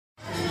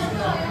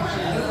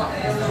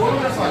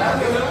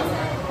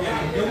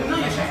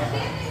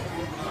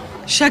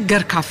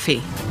Sheger Cafe.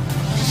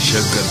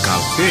 Sheger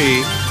Cafe.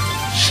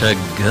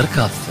 Sheger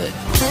Cafe.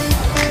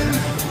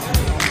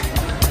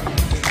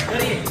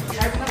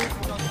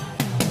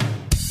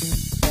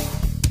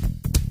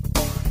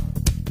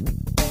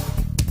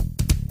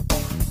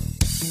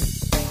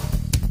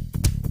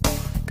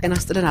 ጤና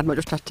ይስጥልን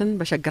አድማጮቻችን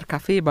በሸገር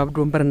ካፌ በአብዱ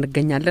ወንበር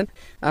እንገኛለን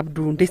አብዱ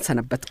እንዴት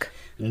ሰነበትክ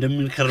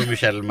እንደምን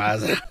ከርምሻል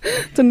ማዛ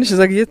ትንሽ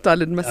ዘግየት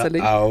አለን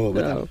መሰለኝ አዎ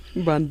በጣም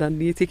ባንዳንድ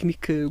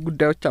የቴክኒክ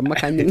ጉዳዮች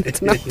አማካኝነት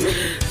ነው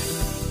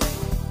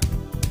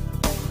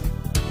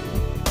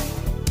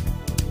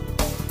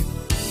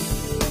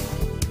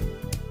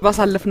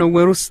ባሳለፍነው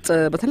ወር ውስጥ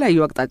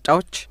በተለያዩ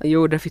አቅጣጫዎች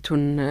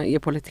የወደፊቱን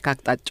የፖለቲካ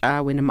አቅጣጫ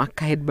ወይንም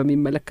አካሄድ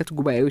በሚመለከት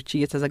ጉባኤዎች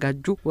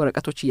እየተዘጋጁ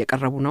ወረቀቶች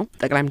እየቀረቡ ነው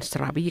ጠቅላይ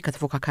ሚኒስትር አብይ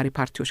ከተፎካካሪ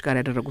ፓርቲዎች ጋር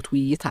ያደረጉት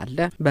ውይይት አለ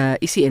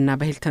በኢሲኤና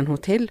በሂልተን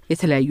ሆቴል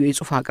የተለያዩ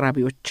የጽሁፍ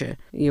አቅራቢዎች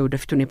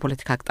የወደፊቱን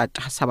የፖለቲካ አቅጣጫ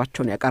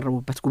ሐሳባቸውን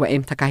ያቀርቡበት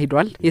ጉባኤም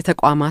ተካሂዷል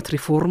የተቋማት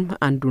ሪፎርም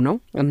አንዱ ነው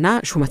እና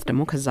ሹመት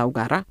ደግሞ ከዛው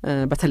ጋራ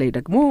በተለይ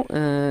ደግሞ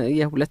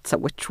የሁለት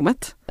ሰዎች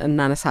ሹመት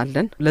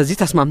እናነሳለን ለዚህ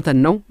ተስማምተን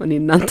ነው እኔ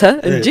እናንተ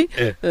እንጂ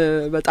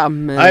በጣም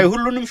አይ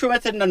ሁሉንም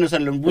ሹመት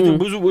እናነሳለን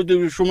ብዙ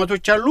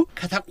ሹመቶች አሉ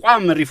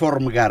ከተቋም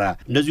ሪፎርም ጋራ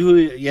እንደዚሁ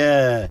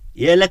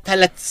የዕለት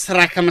ተዕለት ስራ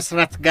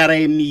ከመስራት ጋራ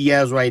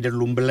የሚያያዙ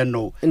አይደሉም ብለን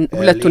ነው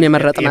ሁለቱን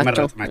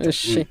የመረጥናቸው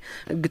እሺ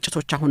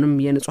ግጭቶች አሁንም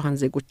የንጹሃን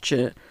ዜጎች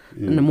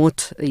ሞት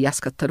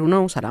ያስከተሉ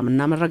ነው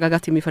ሰላምና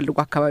መረጋጋት የሚፈልጉ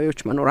አካባቢዎች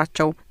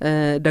መኖራቸው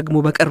ደግሞ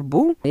በቅርቡ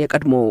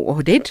የቀድሞ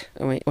ኦህዴድ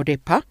ወይ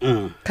ኦዴፓ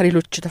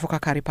ከሌሎች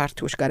ተፎካካሪ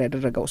ፓርቲዎች ጋር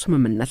ያደረገው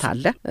ስምምነት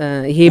አለ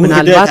ይሄ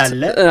ምናልባት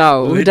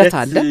አዎ ውህደት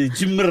አለ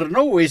ጅምር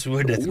ነው ወይስ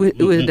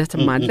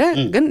ውህደትም አለ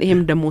ግን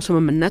ይሄም ደግሞ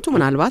ስምምነቱ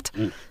ምናልባት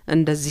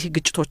እንደዚህ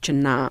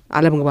ግጭቶችና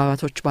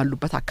አለመግባባቶች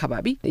ባሉበት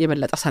አካባቢ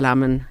የበለጠ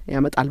ሰላምን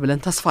ያመጣል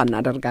ብለን ተስፋ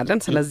እናደርጋለን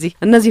ስለዚህ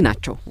እነዚህ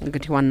ናቸው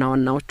እንግዲህ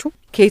ዋናዎቹ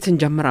ከየትን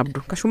ጀምር አብዱ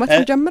ከሹመት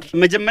ጀምር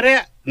መጀመሪያ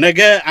ነገ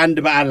አንድ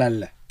በዓል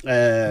አለ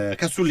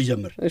ከሱ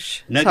ሊጀምር እሺ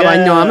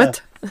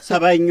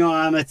 7ኛው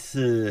ዓመት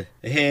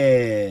ይሄ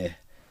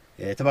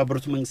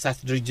የተባበሩት መንግስታት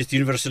ድርጅት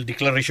ዩኒቨርሳል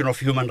ዲክላሬሽን ኦፍ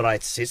ሂውማን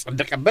ራይትስ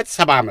የጸደቀበት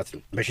 70 ዓመት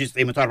ነው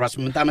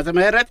በ1948 ዓመተ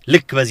ምህረት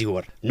ልክ በዚህ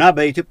ወር እና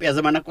በኢትዮጵያ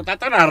ዘመን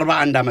አቆጣጠር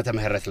 41 ዓመተ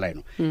ምህረት ላይ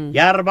ነው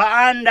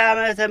የ41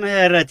 ዓመተ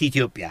ምህረት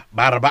ኢትዮጵያ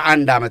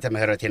በ41 ዓመተ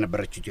ምህረት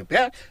የነበረች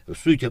ኢትዮጵያ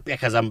እሱ ኢትዮጵያ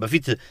ከዛም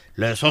በፊት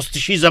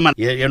ለ3000 ዘመን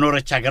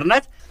የኖረች ሀገር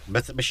ናት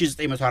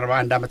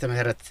በ1941 ዓመተ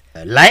ምህረት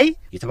ላይ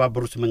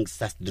የተባበሩት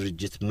መንግስታት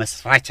ድርጅት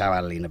መስራች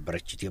አባል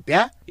የነበረች ኢትዮጵያ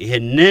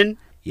ይሄንን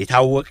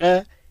የታወቀ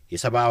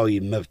የሰብአዊ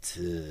መብት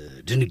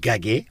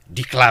ድንጋጌ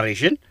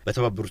ዲክላሬሽን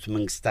በተባበሩት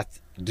መንግስታት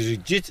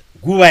ድርጅት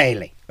ጉባኤ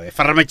ላይ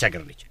ፈረመች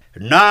ሀገር ነች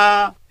እና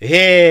ይሄ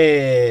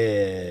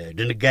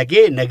ድንጋጌ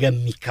ነገ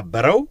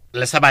የሚከበረው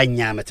ለ70ኛ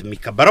ዓመት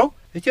የሚከበረው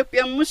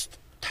ኢትዮጵያም ውስጥ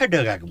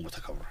ተደጋግሞ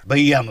ተከብሯል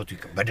በየዓመቱ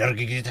በደርግ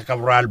ጊዜ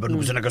ተከብሯል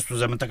በንጉስ ነገስቱ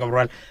ዘመን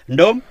ተከብሯል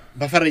እንደውም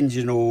በፈረንጅ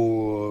ነው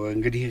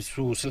እንግዲህ እሱ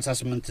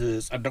 68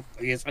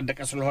 የጸደቀ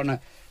ስለሆነ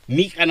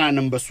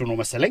ሚቀናንም በሱ ነው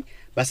መሰለኝ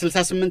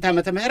በ68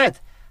 ዓመተ ምህረት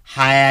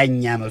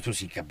 20ኛ ዓመቱ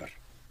ሲከበር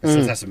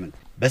 68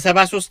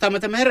 በ73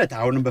 ዓመተ ምህረት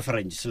አሁንም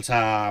በፈረንጅ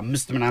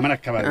 65 ምናምን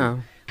አካባቢ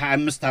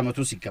 25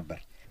 ዓመቱ ሲከበር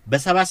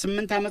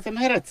በ78 ዓመተ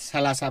ምህረት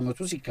 30 ዓመቱ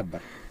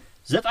ሲከበር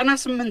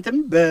 98ም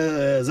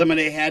በዘመነ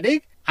ኢህአዴግ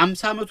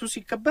 50 ዓመቱ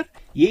ሲከበር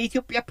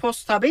የኢትዮጵያ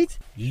ፖስታ ቤት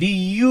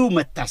ልዩ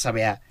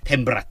መታሰቢያ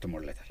ቴምብራት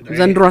ሞለታል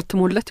ዘንድሮ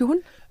አትሞለት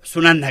ይሁን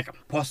እሱን አናውቅም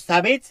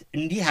ፖስታ ቤት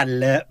እንዲህ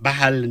አለ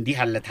ባህል እንዲህ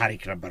አለ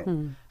ታሪክ ነበረው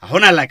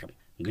አሁን አላውቅም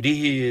እንግዲህ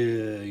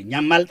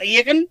እኛም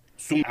አልጠየቅን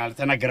እሱም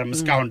አልተናገረም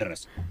እስካሁን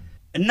ድረስ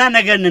እና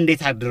ነገን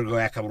እንዴት አድርገው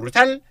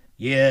ያከብሩታል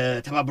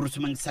የተባበሩት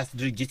መንግስታት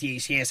ድርጅት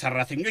የኢሲኤ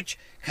ሰራተኞች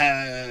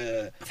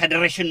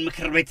ከፌደሬሽን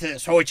ምክር ቤት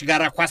ሰዎች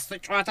ጋር ኳስ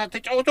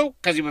ተጫውተው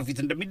ከዚህ በፊት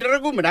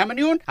እንደሚደረገው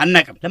ምናምን ይሁን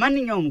አናውቅም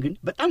ለማንኛውም ግን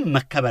በጣም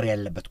መከበር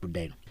ያለበት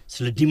ጉዳይ ነው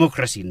ስለ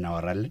ዲሞክራሲ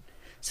እናወራለን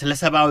ስለ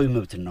ሰብአዊ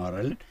መብት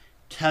እናወራለን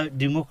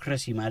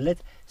ዲሞክራሲ ማለት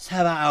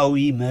ሰብአዊ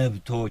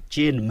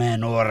መብቶችን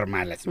መኖር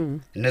ማለት ነው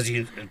እነዚህ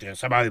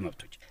ሰብአዊ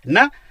መብቶች እና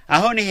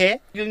አሁን ይሄ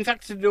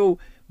ኢንፋክት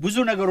ብዙ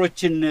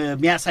ነገሮችን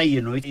የሚያሳይ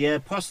ነው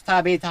የፖስታ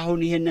ቤት አሁን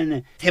ይሄንን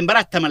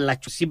ቴምብራት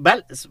ተመላችሁ ሲባል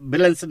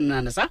ብለን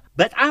ስናነሳ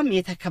በጣም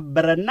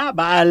የተከበረና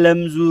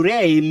በአለም ዙሪያ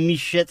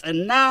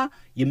የሚሸጥና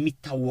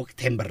የሚታወቅ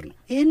ቴምብር ነው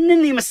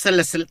ይሄንን የመሰለ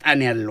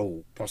ስልጣን ያለው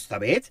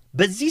ፖስታ ቤት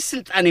በዚህ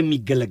ስልጣን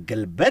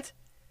የሚገለገልበት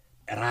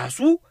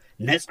ራሱ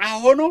ነፃ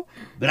ሆኖ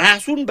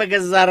ራሱን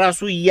በገዛ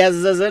ራሱ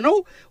ያዘዘ ነው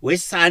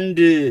ወይስ አንድ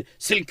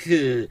ስልክ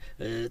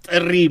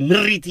ጥሪ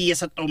ምሪት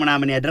እየሰጠው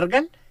ምናምን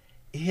ያደርጋል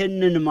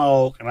ይሄንን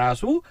ማወቅ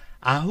ራሱ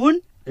አሁን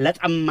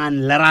ለጠማን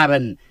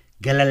ለራበን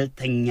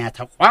ገለልተኛ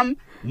ተቋም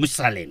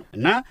ምሳሌ ነው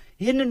እና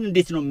ይሄንን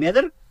እንዴት ነው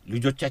የሚያደርግ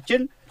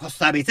ልጆቻችን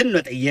ፖስታ ቤትን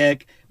መጠየቅ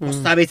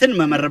ፖስታ ቤትን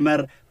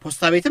መመርመር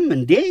ፖስታ ቤትም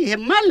እንዴ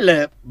ይሄማል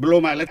ብሎ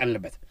ማለት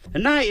አለበት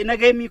እና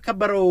ነገ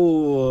የሚከበረው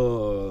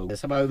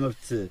ሰብአዊ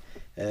መብት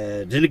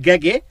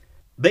ድንጋጌ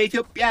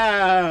በኢትዮጵያ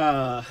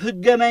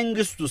ህገ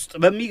መንግስት ውስጥ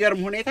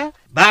በሚገርም ሁኔታ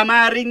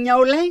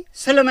በአማርኛው ላይ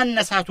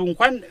ስለመነሳቱ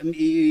እንኳን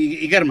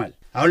ይገርማል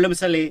አሁን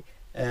ለምሳሌ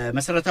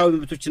መሰረታዊ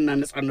መብቶችና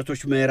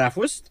ነጻነቶች ምዕራፍ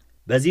ውስጥ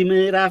በዚህ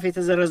ምዕራፍ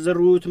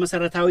የተዘረዘሩት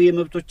መሰረታዊ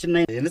የመብቶችና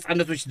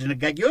የነጻነቶች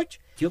ድንጋጌዎች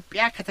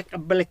ኢትዮጵያ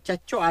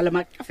ከተቀበለቻቸው ዓለም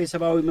አቀፍ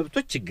የሰብአዊ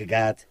መብቶች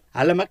ሕግጋት፣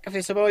 ዓለም አቀፍ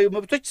የሰብአዊ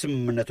መብቶች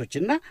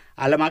ስምምነቶችና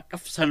ዓለም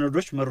አቀፍ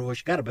ሰነዶች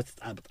መርሆች ጋር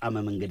በተጣጣመ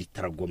መንገድ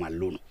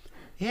ይተረጎማሉ ነው።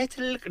 ይሄ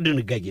ትልቅ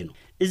ድንጋጌ ነው።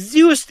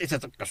 እዚህ ውስጥ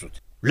የተጠቀሱት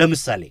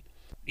ለምሳሌ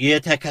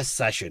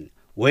የተከሳሽን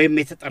ወይም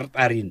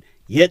የተጠርጣሪን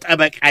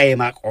የጠበቃ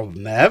የማቆም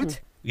መብት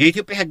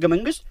የኢትዮጵያ ሕገ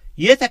መንግሥት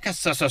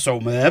የተከሰሰ ሰው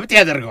መብት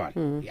ያደርገዋል።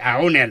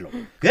 አሁን ያለው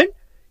ግን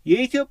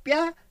የኢትዮጵያ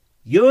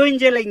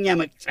የወንጀለኛ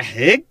መቅጫ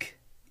ሕግ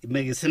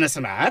ስነ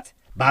ስርዓት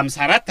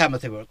በ54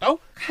 ዓመት የወጣው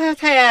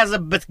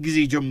ከተያዘበት ጊዜ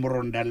ጀምሮ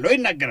እንዳለው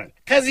ይናገራል።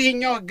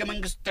 ከዚህኛው ሕገ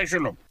መንግሥት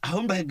ተሽሎም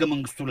አሁን በሕገ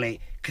መንግሥቱ ላይ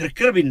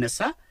ክርክር ቢነሳ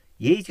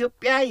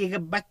የኢትዮጵያ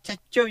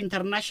የገባቻቸው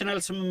ኢንተርናሽናል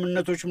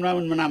ስምምነቶች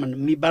ምናምን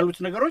የሚባሉት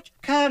ነገሮች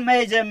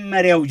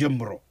ከመጀመሪያው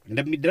ጀምሮ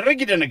እንደሚደረግ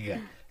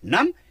ይደነግጋል።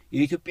 እናም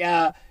የኢትዮጵያ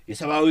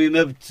የሰብአዊ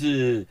መብት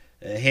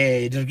ይሄ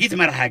ድርጊት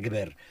መርሃ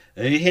ግብር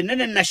ይሄንን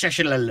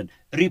እናሻሽላለን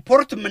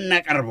ሪፖርት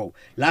የምናቀርበው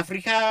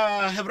ለአፍሪካ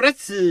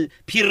ህብረት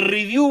ፒር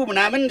ሪቪው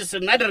ምናምን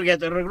ስናደርግ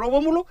ያደረግነው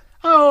በሙሉ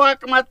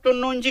አቅማጦን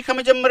ነው እንጂ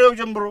ከመጀመሪያው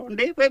ጀምሮ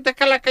እንዴ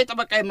ተከላካይ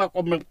ጠበቃ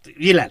የማቆም መብት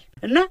ይላል።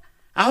 እና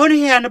አሁን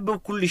ይሄ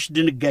ያነበብኩልሽ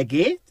ድንጋጌ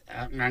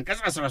አንቀጽ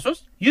 13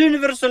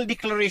 ዩኒቨርሳል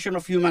ዲክላሬሽን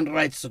ኦፍ ሂውማን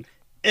ራይትስ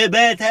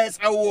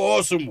በተጸውዖ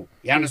ስሙ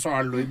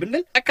ያነሳዋል ወይ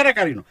ብንል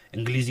አከራካሪ ነው።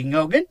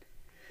 እንግሊዝኛው ግን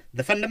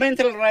the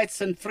fundamental rights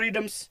and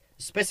freedoms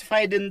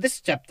specified in this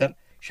chapter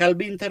shall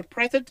be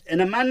interpreted in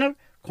a manner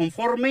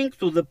conforming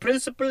to the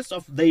principles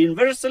of the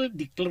Universal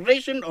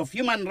Declaration of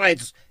Human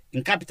Rights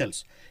in capitals,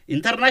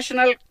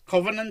 international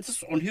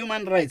covenants on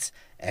human rights,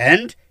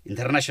 and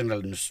international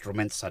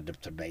instruments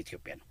adopted by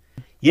Ethiopia.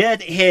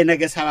 ይሄ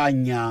ነገ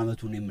 70ኛ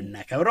ዓመቱን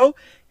የምናከብረው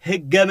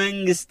ሕገ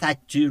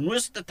መንግሥታችን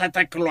ውስጥ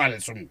ተተክሏል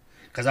ስሙ።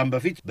 ከዛም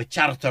በፊት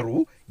በቻርተሩ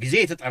ጊዜ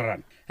የተጠራ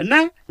ነው እና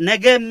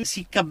ነገም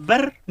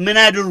ሲከበር ምን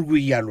አድርጉ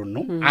እያሉን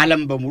ነው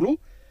ዓለም በሙሉ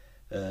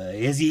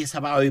የዚህ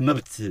ሰብአዊ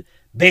መብት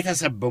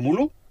ቤተሰብ በሙሉ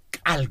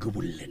ቃል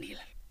ግቡልን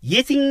ይላል።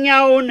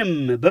 የትኛውንም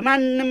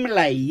በማንም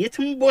ላይ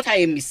የትም ቦታ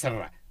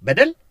የሚሰራ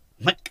በደል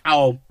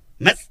መቃወም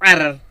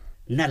መጻረር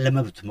እና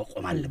ለመብት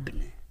መቆም አለብን።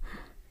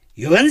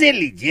 የወንዜ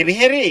ልጅ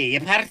የብሔሬ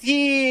የፓርቲ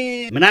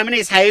ምናምን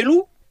ሳይሉ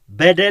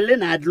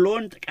በደልን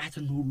አድሎን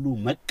ጥቃትን ሁሉ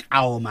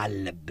መቃወም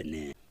አለብን።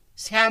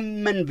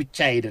 ሲያመን ብቻ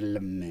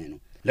አይደለም ነው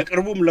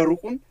ለቅርቡም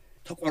ለሩቁም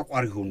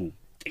ተቆርቋሪ ሆኑ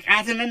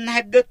ጥቃትንና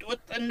ህገወጥ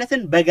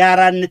ወጥነትን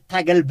በጋራ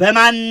እንታገል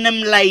በማንም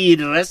ላይ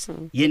ይድረስ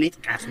የኔ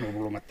ጥቃት ነው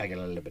ብሎ መታገል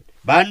አለብን።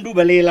 ባንዱ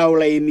በሌላው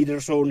ላይ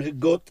የሚደርሰውን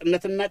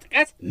ህገወጥነትና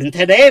ጥቃት ምን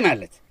ተዳይ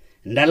ማለት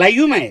እንዳላዩ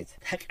ማየት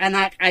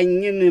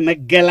ተቀናቃኝን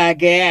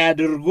መገላገያ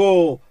አድርጎ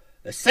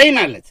እሰይ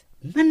ማለት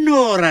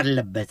መኖር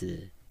አለበት።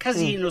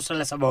 ከዚህ ነው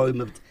ስለ ሰብአዊ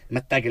መብት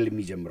መታገል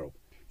የሚጀምረው።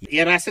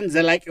 የራስን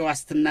ዘላቂ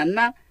ዋስትናና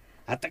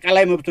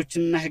አጠቃላይ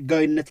መብቶችና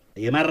ህጋዊነት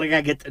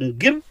የማረጋገጥን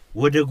ግብ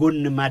ወደ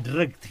ጎን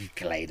ማድረግ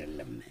ትክክል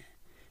አይደለም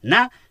እና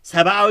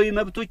ሰብአዊ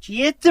መብቶች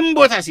የትም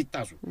ቦታ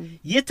ሲጣሱ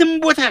የትም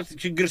ቦታ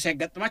ችግር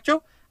ሲያጋጥማቸው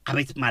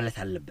አቤት ማለት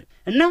አለብን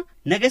እና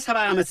ነገ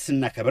 70 ዓመት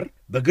ስናከብር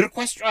በእግር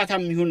ኳስ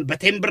ጨዋታም ይሁን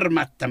በቴምብር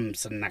ማተም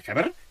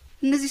ስናከብር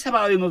እነዚህ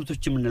ሰብአዊ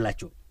መብቶች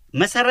የምንላቸው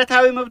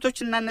መሰረታዊ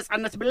መብቶችና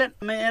ነጻነት ብለን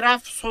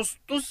ምዕራፍ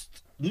 3 ውስጥ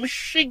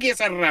ምሽግ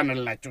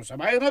የሰራንላቸው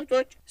ሰብአዊ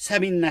መብቶች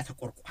ሰሚና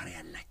ተቆርቋሪ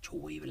ያላቸው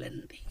ወይ ብለን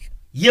እንጠይቅ።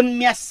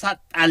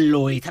 የሚያሳጣል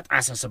ወይ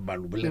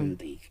ተጣሰሰባሉ ብለን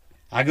እንጠይቅ።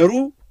 አገሩ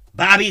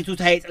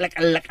በአቤቱታ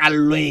ይጥለቀለቃል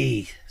ወይ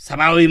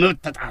ሰብአዊ መብት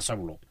ተጣሰ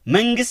ብሎ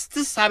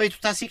መንግስትስ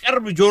አቤቱታ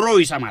ሲቀርብ ጆሮ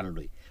ይሰማል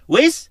ወይ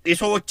ወይስ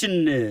የሰዎችን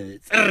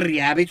ጥሪ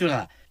አቤቱታ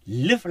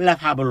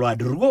ልፍለፋ ብሎ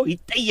አድርጎ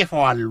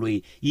ይጠየፈዋል ወይ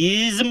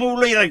ይዝም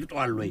ብሎ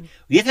ይረግጠዋል ወይ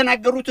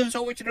የተናገሩትን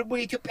ሰዎች ደግሞ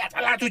የኢትዮጵያ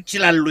ጠላቶች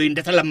ይላል ወይ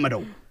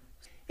እንደተለመደው።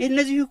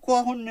 እነዚህ እኮ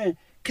አሁን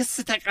ክስ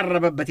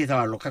ተቀረበበት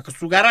የተባለው ከክሱ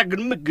ጋራ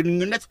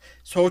ግንኙነት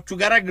ሰዎቹ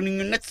ጋራ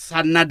ግንኙነት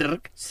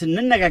ሳናደርግ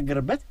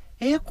ስንነጋገርበት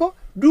ይሄ እኮ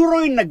ድሮ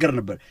ይነገር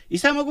ነበር።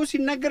 ኢሳመጎ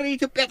ሲናገር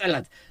የኢትዮጵያ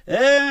ጠላት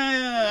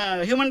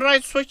ሂውማን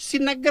ራይትሶች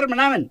ሲናገር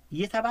ምናምን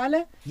እየተባለ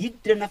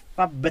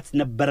ይደነፋበት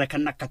ነበር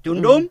ከናካቴው።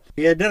 እንደውም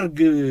የደርግ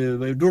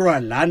ድሮ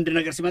አለ አንድ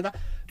ነገር ሲመጣ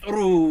ጥሩ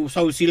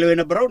ሰው ሲለው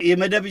የነበረው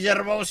የመደብ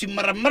ጀርባው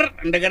ሲመረመር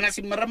እንደገና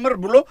ሲመረመር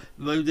ብሎ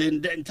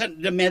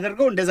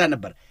እንደሚያደርገው እንደዛ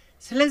ነበር።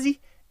 ስለዚህ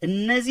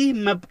እነዚህ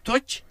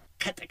መብቶች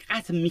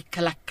ከጥቃት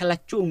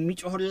የሚከላከላቸው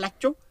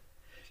የሚጮህላቸው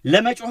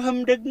ለመጮህም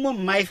ደግሞ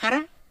ማይፈራ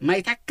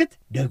ማይታክት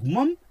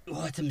ደግሞም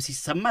ወተም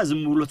ሲሰማ ዝም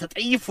ብሎ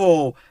ተጠይፎ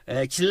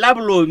ችላ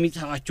ብሎ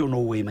የሚተዋቸው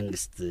ነው ወይ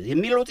መንግስት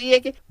የሚለው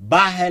ጥያቄ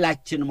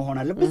ባህላችን መሆን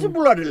አለበት። ዝም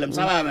ብሎ አይደለም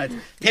 70 ዓመት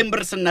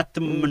ቴምብር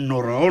ስናትም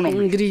የምንኖረው ነው።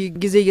 እንግዲህ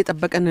ጊዜ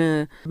እየጠበቀን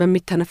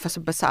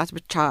በሚተነፈስበት ሰዓት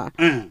ብቻ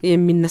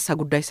የሚነሳ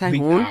ጉዳይ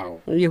ሳይሆን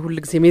የሁሉ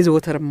ጊዜ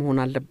መዘወተር መሆን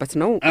አለበት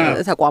ነው።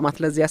 ተቋማት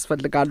ለዚህ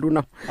ያስፈልጋሉ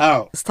ነው።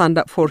 ስታንድ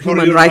አፕ ፎር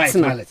ሂውማን ራይትስ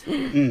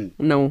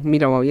ነው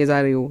የሚለው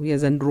የዛሬው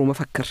የዘንድሮ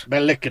መፈክር።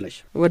 በልክነሽ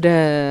ወደ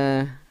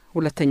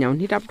ሁለተኛውን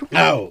ሂድ አብዱ።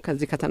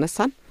 ከዚህ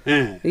ከተነሳን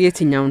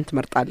የትኛውን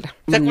ትመርጣለህ?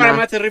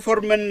 ተቋማት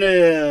ሪፎርምን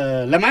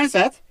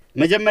ለማንሳት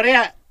መጀመሪያ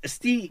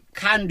እስቲ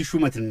ከአንድ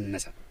ሹመት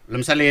እንነሳ።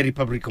 ለምሳሌ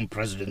የሪፐብሊካን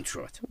ፕሬዚደንት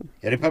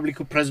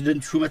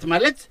ሹመት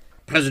ማለት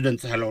ፕሬዚደንት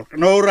ሳህለወርቅ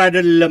ነው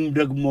አይደለም?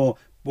 ደግሞ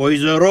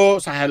ወይዘሮ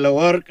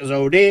ሳህለወርቅ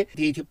ዘውዴ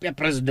የኢትዮጵያ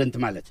ፕሬዝዳንት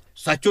ማለት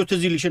እሳቸው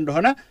ትዝ ይልሽ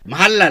እንደሆነ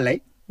መሐላ ላይ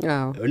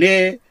እኔ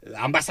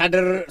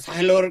አምባሳደር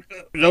ሳህለወርቅ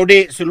ዘውዴ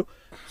ሲሉ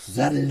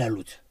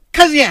ዘለሉት።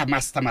 ከዚያ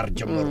ማስተማር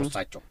ጀመሩ።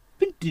 እሳቸው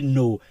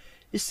ምንድነው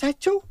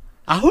እሳቸው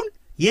አሁን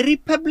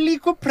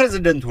የሪፐብሊኩ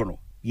ፕሬዝዳንት ሆኖ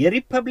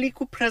የሪፐብሊኩ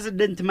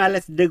ፕሬዝዳንት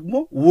ማለት ደግሞ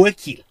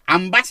ወኪል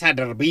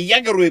አምባሳደር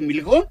በየአገሩ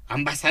የሚልከው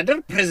አምባሳደር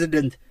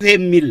ፕሬዝዳንት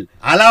የሚል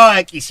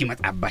አላዋቂ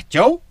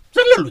ሲመጣባቸው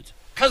ዘለሉት።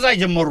 ከዛ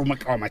ጀመሩ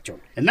መቃወማቸው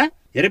እና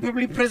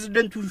የሪፐብሊክ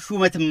ፕሬዝዳንቱን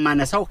ሹመት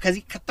ማነሳው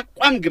ከዚህ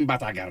ከተቋም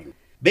ግንባታ ጋር ነው።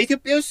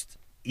 በኢትዮጵያ ውስጥ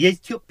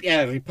የኢትዮጵያ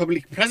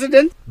ሪፐብሊክ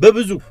ፕሬዝዳንት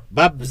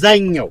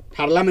በአብዛኛው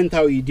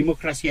ፓርላሜንታዊ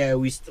ዲሞክራሲያዊ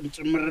ውስጥ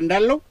ጭምር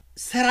እንዳለው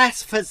ስራ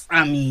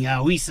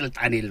አስፈጻሚያዊ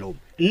ስልጣን የለውም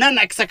እና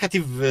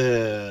ኤክሰኪዩቲቭ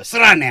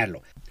ስራ ነው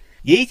ያለው።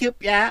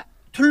 የኢትዮጵያ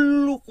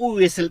ትልቁ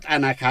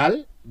የስልጣን አካል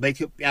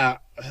በኢትዮጵያ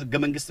ህገ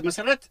መንግስት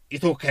መሰረት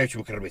የተወካዮች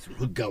ምክር ቤት ነው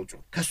ህግ አውጪ።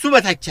 ከሱ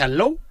በታች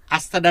ያለው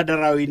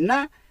አስተዳደራዊና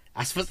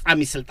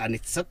አስፈጻሚ ስልጣን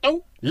የተሰጠው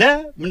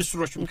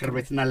ለሚኒስትሮች ምክር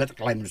ቤትና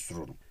ለጠቅላይ ሚኒስትሩ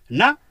ነው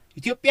እና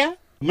ኢትዮጵያ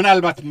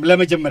ምናልባት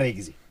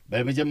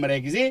በመጀመሪያ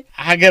ጊዜ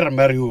ሀገር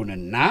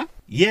መሪውንና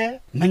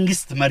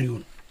የመንግስት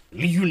መሪውን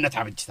ልዩነት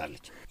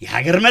አበጅታለች።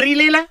 የሀገር መሪ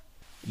ሌላ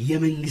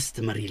የመንግስት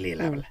መሪ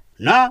ሌላ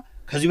ብለና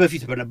ከዚህ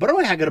በፊት በነበረው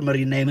የሀገር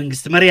መሪና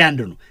የመንግስት መሪ አንድ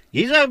ነው።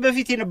 የዛ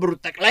በፊት የነበሩት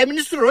ጠቅላይ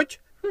ሚኒስትሮች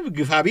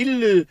ግፋቢል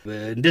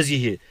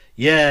እንደዚህ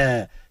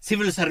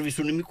የሲቪል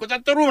ሰርቪሱን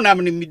የሚቆጣጠሩ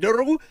ምናምን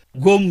የሚደረጉ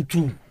ጎምቱ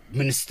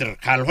ሚኒስትር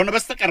ካልሆነ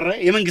በስተቀር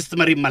የመንግስት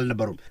መሪም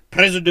አልነበሩም።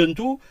 ፕሬዝዳንቱ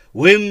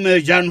ወይም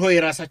ጃንሆይ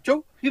ራሳቸው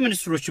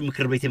የሚኒስትሮች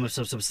ምክር ቤት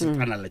የመሰብሰብ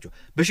ስልጣን አላቸው።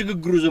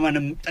 በሽግግሩ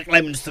ዘመንም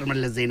ጠቅላይ ሚኒስትር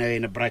መለስ ዜናዊ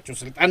የነበራቸው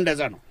ስልጣን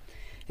እንደዛ ነው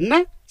እና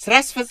ስራ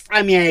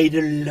አስፈጻሚ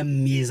አይደለም።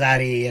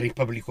 የዛሬ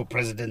የሪፐብሊኩ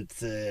ፕሬዝዳንት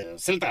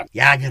ስልጣን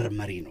የሀገር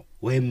መሪ ነው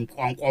ወይም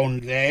ቋንቋውን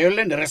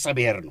ያየለን ርዕሰ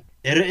ብሔር ነው።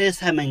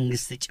 ርዕሰ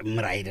መንግስት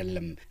ጭምር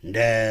አይደለም እንደ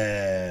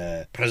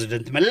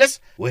ፕሬዝዳንት መለስ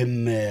ወይም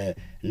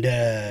እንደ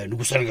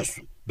ንጉሠ ነገሥቱ።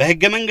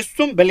 በህገ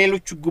መንግስቱም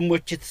በሌሎች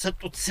ህጎች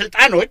የተሰጡት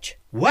ስልጣኖች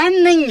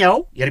ዋነኛው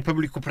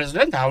የሪፐብሊኩ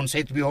ፕሬዝዳንት አሁን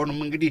ሴት ቢሆንም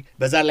እንግዲህ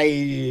በዛ ላይ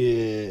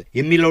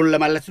የሚለውን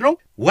ለማለት ነው።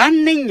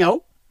 ዋነኛው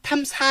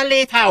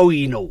ተምሳሌታዊ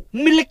ነው፣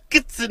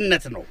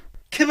 ምልክትነት ነው፣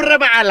 ክብረ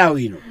በዓላዊ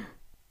ነው።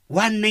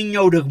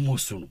 ዋነኛው ደግሞ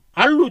እሱ ነው።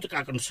 አሉ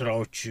ጥቃቅን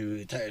ስራዎች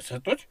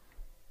ተሰጡት።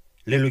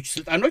 ሌሎች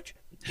ስልጣኖች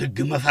ህግ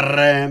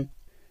መፈረም፣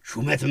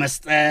 ሹመት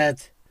መስጠት፣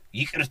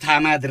 ይቅርታ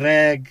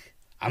ማድረግ፣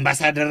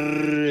 አምባሳደር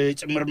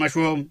ጭምር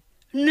መሾም፣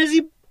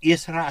 እነዚህ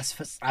የሥራ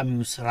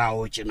አስፈጻሚው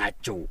ስራዎች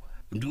ናቸው።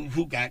 እንዲሁ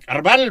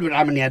ያቀርባል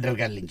ምናምን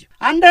ያደርጋል እንጂ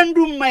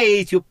አንዳንዱማ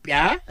የኢትዮጵያ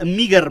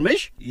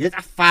የሚገርምሽ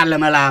የጠፋ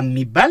ለመላ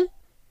የሚባል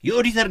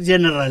የኦዲተር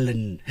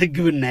ጀነራልን ህግ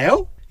ብናየው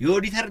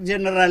የኦዲተር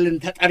ጀነራልን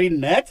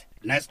ተጠሪነት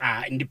ነፃ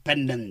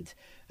ኢንዲፔንደንት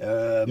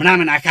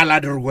ምናምን አካል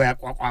አድርጎ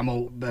ያቋቋመው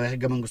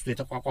በህገ መንግስቱ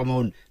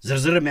የተቋቋመውን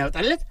ዝርዝር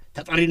የሚያወጣለት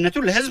ተጠሪነቱ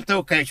ለህዝብ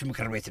ተወካዮች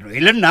ምክር ቤት ነው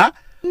ይልና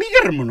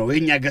የሚገርም ነው።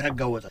 የኛ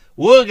ገረጋወጣ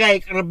ወጋ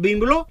ይቅርብኝ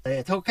ብሎ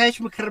ተወካዮች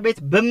ምክር ቤት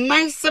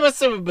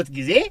በማይሰበሰብበት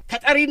ጊዜ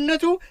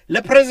ተጠሪነቱ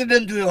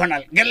ለፕሬዝዳንቱ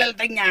ይሆናል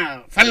ገለልተኛ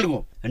ፈልጎ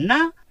እና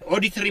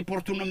ኦዲት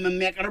ሪፖርቱንም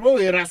የሚያቀርበው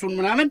የራሱን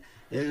ምናምን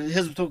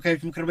ህዝብ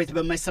ተወካዮች ምክር ቤት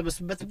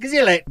በማይሰበሰብበት ጊዜ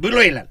ላይ ብሎ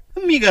ይላል።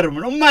 የሚገርም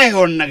ነው።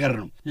 የማይሆን ነገር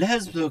ነው።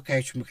 ለህዝብ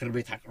ተወካዮች ምክር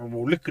ቤት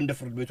አቅርቦ ልክ እንደ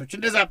ፍርድ ቤቶች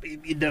እንደዛ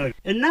ይደረግ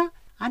እና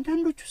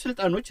አንዳንዶቹ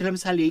ስልጣኖች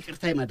ለምሳሌ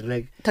ይቅርታ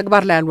ማድረግ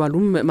ተግባር ላይ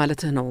አልዋሉም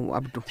ማለት ነው።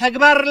 አብዱ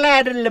ተግባር ላይ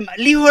አይደለም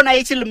ሊሆን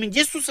አይችልም እንጂ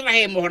እሱ ስራ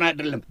መሆን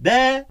አይደለም።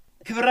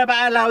 በክብረ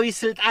በዓላዊ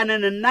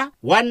ስልጣንንና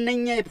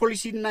ዋነኛ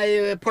የፖሊሲና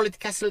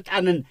የፖለቲካ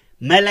ስልጣንን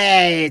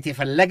መለያየት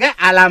የፈለገ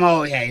ዓላማው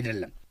ይሄ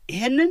አይደለም።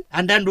 ይሄንን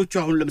አንዳንዶቹ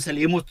አሁን ለምሳሌ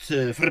የሞት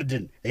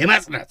ፍርድን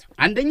የማጽናት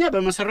አንደኛ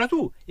በመሰረቱ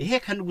ይሄ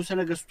ከንጉሠ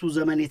ነገሥቱ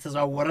ዘመን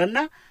የተዛወረና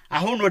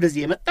አሁን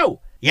ወደዚህ የመጣው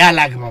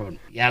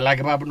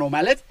ያላግባብ ነው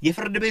ማለት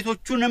የፍርድ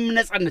ቤቶቹንም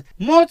ነጻነት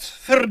ሞት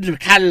ፍርድ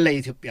ካለ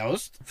ኢትዮጵያ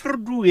ውስጥ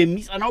ፍርዱ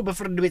የሚጸናው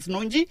በፍርድ ቤት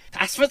ነው እንጂ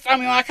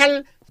አስፈጻሚው አካል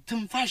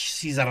ትንፋሽ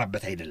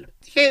ሲዘራበት አይደለም።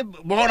 ይሄ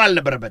መሆን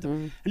አልነበረበትም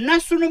እና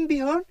እሱንም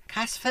ቢሆን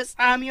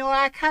ከአስፈጻሚው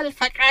አካል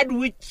ፈቃድ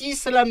ውጪ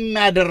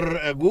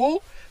ስለሚያደርጉ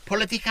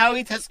ፖለቲካዊ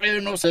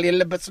ተጽዕኖ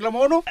ስለሌለበት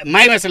ስለመሆኑ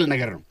የማይመስል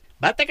ነገር ነው።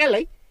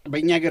 በአጠቃላይ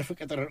በእኛ ሀገር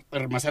ፍቅር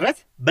መሰረት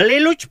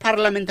በሌሎች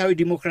ፓርላሜንታዊ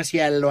ዲሞክራሲ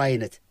ያለው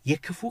አይነት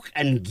የክፉ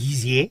ቀን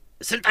ጊዜ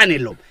ስልጣን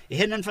የለውም።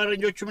 ይሄንን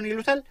ፈረንጆቹ ምን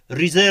ይሉታል?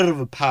 ሪዘርቭ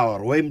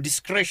ፓወር ወይም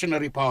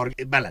ዲስክሬሽነሪ ፓወር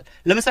ይባላል።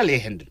 ለምሳሌ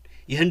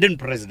የህንድን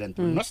ፕሬዝዳንት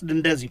ወስድ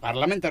እንደዚህ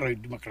ፓርላሜንታሪ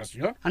ዲሞክራሲ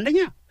ሲሆን አንደኛ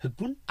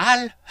ህጉን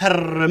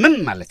አልፈርምም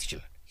ማለት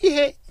ይችላል። ይሄ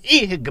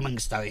ህግ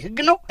መንግስታዊ ህግ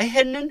ነው፣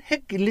 ይሄንን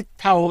ህግ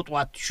ልታወጡ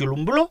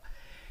አትችሉም ብሎ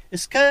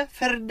እስከ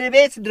ፍርድ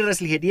ቤት ድረስ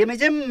ሊሄድ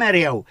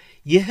የመጀመሪያው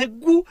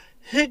የህጉ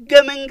ህገ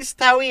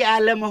መንግስታዊ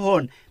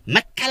አለመሆን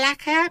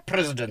መከላከያ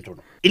ፕሬዝዳንቱ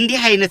ነው። እንዲህ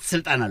አይነት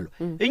ስልጣን አለው።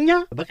 እኛ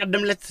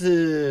በቀደምለት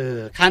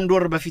ከአንድ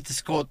ወር በፊት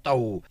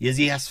እስከወጣው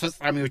የዚህ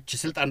አስፈጻሚዎች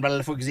ስልጣን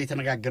ባለፈው ጊዜ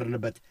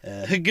የተነጋገርንበት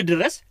ህግ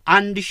ድረስ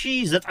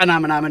 1090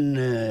 ምናምን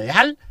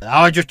ያህል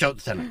አዋጆች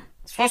አውጥተናል።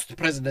 3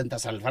 ፕሬዝዳንት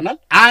አሳልፈናል።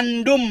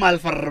 አንዱም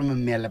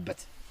አልፈርምም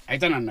ያለበት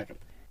አይተናናቅም።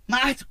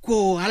 ማአትኮ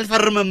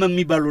አልፈርምም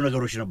የሚባሉ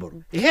ነገሮች ነበሩ።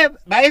 ይሄ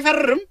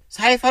ባይፈርም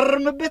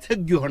ሳይፈርምበት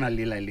ህግ ይሆናል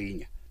ይላል።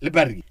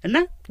 ልባርጊ እና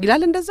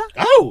ይላል እንደዛ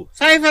አው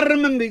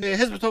ሳይፈርምም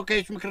ህዝብ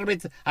ተወካዮች ምክር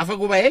ቤት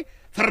አፈጉባኤ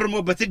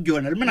ፈርሞበት ህግ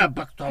ይሆናል ምን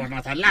አባክቷ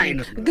ወርናታላ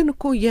አይነት ግን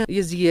እኮ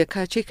የዚህ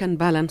ከቼከን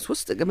ባላንስ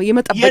ውስጥ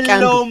የመጠበቂያ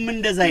የለውም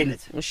እንደዛ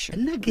አይነት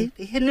እና ግን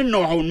ይሄንን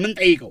ነው አሁን ምን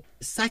ጠይቀው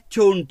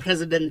እሳቸውን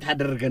ፕሬዝዳንት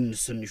አደረገን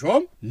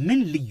ስንሾም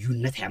ምን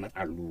ልዩነት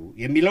ያመጣሉ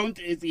የሚለውን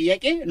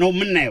ጥያቄ ነው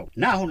ምናየው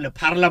እና አሁን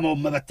ለፓርላማው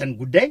መበተን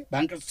ጉዳይ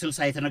በአንቀጽ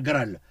 60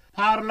 የተነገራለ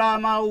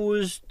ፓርላማው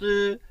ውስጥ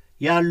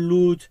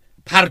ያሉት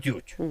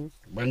ፓርቲዎች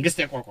መንግስት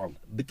ያቋቋሙ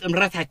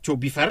በጥምረታቸው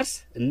ቢፈርስ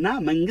እና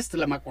መንግስት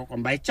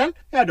ለማቋቋም ባይቻል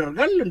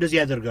ያደርጋል እንደዚህ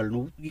ያደርጋል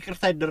ነው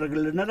ይቅርታ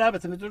ይደረግልናል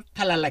በተመጣጣኝ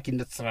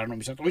ተላላኪነት ስራ ነው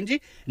የሚሰጠው እንጂ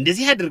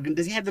እንደዚህ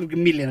ያደርግ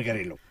የሚል ነገር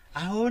የለው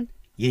አሁን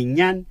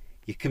የኛን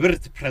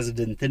የክብርት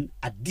ፕሬዝዳንትን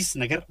አዲስ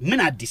ነገር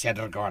ምን አዲስ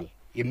ያደርጋዋል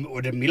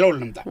ወደሚለው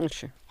ልምጣ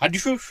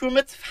አዲሱ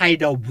ሹመት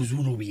ፋይዳው ብዙ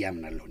ነው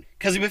ብያምናለሁ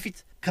ከዚህ በፊት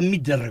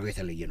ከሚደረገው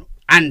የተለየ ነው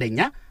አንደኛ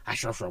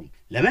አሻሻሙ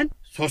ለምን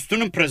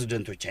ሶስቱንም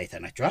ፕሬዝዳንቶች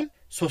አይተናቸዋል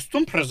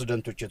ሶስቱም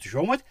ፕሬዝዳንቶች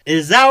የተሾሙት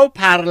እዛው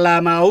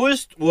ፓርላማ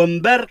ውስጥ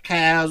ወንበር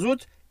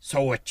ከያዙት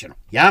ሰዎች ነው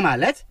ያ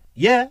ማለት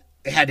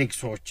የኢህአዴግ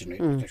ሰዎች ነው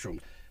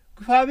የተሾሙት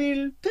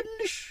ግፋቢል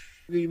ትንሽ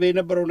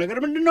የነበረው ነገር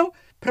ምንድነው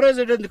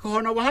ፕሬዝዳንት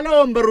ከሆነ በኋላ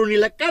ወንበሩን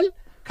ይለቃል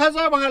ከዛ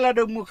በኋላ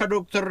ደግሞ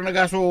ከዶክተር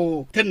ነጋሶ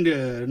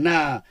እና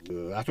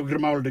አቶ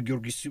ግርማ ወልደ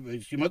ጊዮርጊስ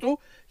ሲመጡ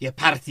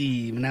የፓርቲ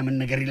ምናምን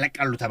ነገር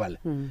ይለቃሉ ተባለ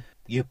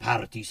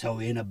የፓርቲ ሰው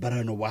የነበረ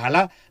ነው በኋላ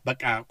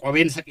በቃ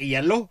ቆቤን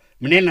ሰቅያለሁ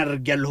ምንን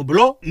አድርጋለሁ ብሎ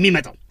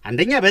የሚመጣው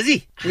አንደኛ በዚህ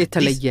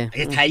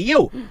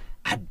የታየው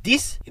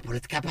አዲስ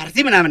የፖለቲካ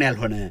ፓርቲ ምናምን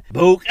ያልሆነ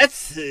በእውቀት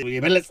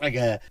የበለጸገ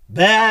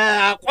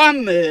በአቋም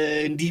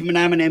እንዲህ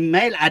ምናምን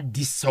የማይል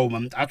አዲስ ሰው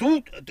መምጣቱ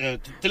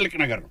ትልቅ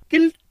ነገር ነው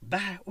ግን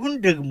አሁን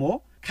ደግሞ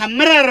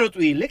ከመራረጡ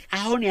ይልቅ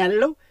አሁን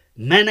ያለው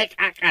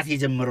መነቃቃት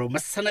የጀመረው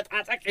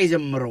መሰነጣጣቅ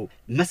የጀመረው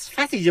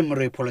መስፋት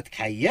የጀመረው የፖለቲካ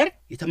አየር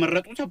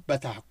የተመረጡት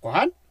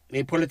በታቋን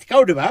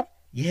የፖለቲካው ድባብ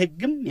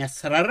የህግም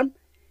ያሰራርም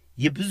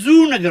የብዙ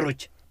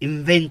ነገሮች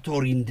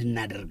ኢንቨንቶሪ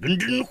እንድናደርግ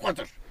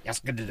እንድንቆጥር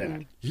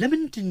ያስገድደናል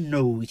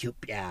ለምንድነው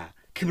ኢትዮጵያ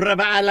ክብረ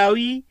በዓላዊ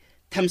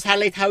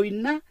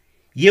ተምሳሌታዊና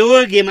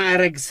የወግ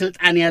የማዕረግ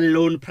ስልጣን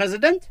ያለውን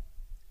ፕሬዝዳንት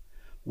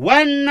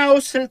ዋናው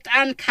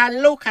ስልጣን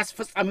ካለው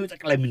ካስፈጻሚው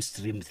ጠቅላይ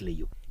ሚኒስትር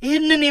የምትለየው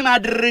ይሄንን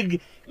የማድረግ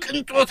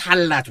ቅንጦት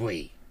አላት ወይ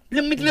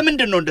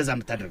ለምንድነው እንደዛ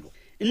የምታደርገው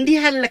እንዲህ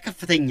ያለ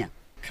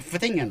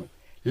ከፍተኛ ነው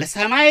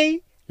ለሰማይ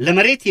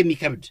ለመሬት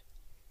የሚከብድ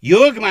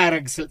የወግ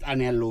ማዕረግ ስልጣን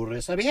ያለው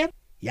ርዕሰ ብሔር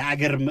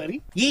የአገር መሪ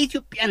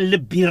የኢትዮጵያን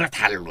ልብ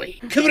ይረታል ወይ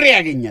ክብር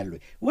ያገኛል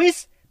ወይስ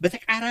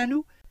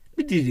በተቃራኒው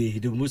ምድር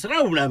ደግሞ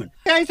ስራው ምናምን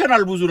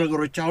አይተናል ብዙ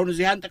ነገሮች አሁን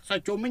እዚህ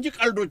አንጠቅሳቸውም እንጂ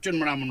ቀልዶችን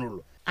ምናምን ሁሉ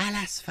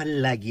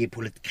አላስፈላጊ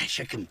የፖለቲካ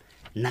ሸክም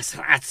እና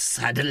ስርዓት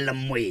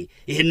አይደለም ወይ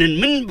ይሄንን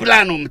ምን ብላ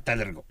ነው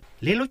የምታደርገው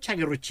ሌሎች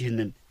ሀገሮች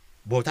ይሄንን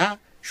ቦታ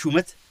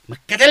ሹመት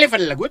መከተል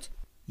የፈለጉት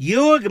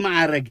የወግ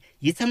ማዕረግ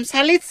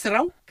የተምሳሌት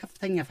ስራው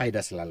ከፍተኛ ፋይዳ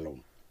ስላለው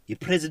ነው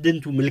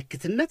የፕሬዝዳንቱ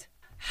ምልክትነት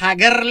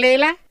ሀገር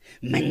ሌላ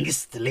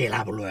መንግስት ሌላ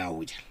ብሎ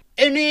ያውጃል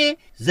እኔ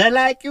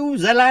ዘላቂው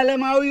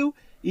ዘላለማዊው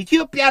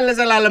ኢትዮጵያ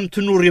ለዘላለም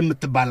ትኑር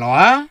የምትባለው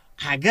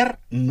ሀገር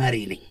መሪ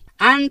ነኝ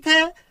አንተ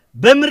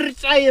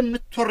በምርጫ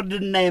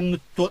የምትወርድና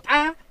የምትወጣ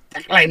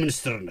ጠቅላይ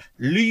ሚኒስትር ነህ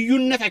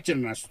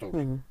ልዩነታችንን አስተው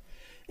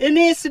እኔ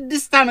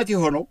 6 ዓመት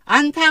ይሆነው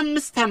አንተ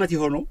 5 ዓመት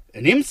ይሆነው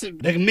እኔም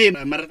ደግሜ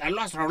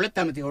መረጣለሁ 12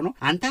 ዓመት ይሆነው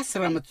አንተ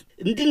 10 ዓመት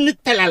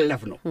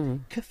እንድንተላለፍ ነው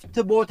ክፍት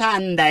ቦታ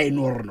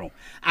እንዳይኖር ነው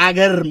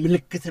አገር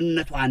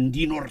ምልክትነቷ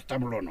እንዲኖር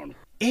ተብሎ ነው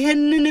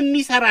ይሄንን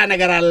የሚሰራ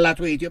ነገር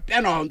አላት ወይ ኢትዮጵያ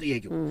ነው አሁን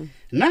ጥያቄው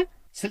እና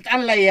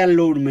ስልጣን ላይ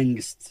ያለውን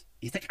መንግስት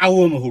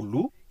የተቃወመ ሁሉ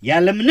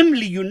ያለምንም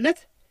ልዩነት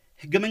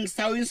ህገ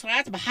መንግስታዊን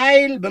ስርዓት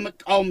በኃይል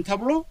በመቃወም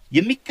ተብሎ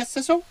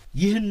የሚከሰሰው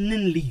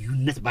ይህንን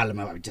ልዩነት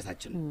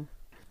ባለማባጀታችን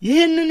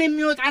ይህንን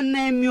የሚወጣና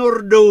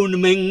የሚወርደውን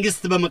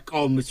መንግስት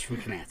በመቃወም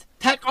ምክንያት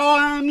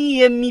ተቃዋሚ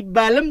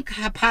የሚባልም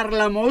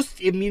ከፓርላማ ውስጥ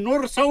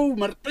የሚኖር ሰው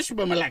መርጥሽ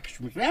በመላክሽ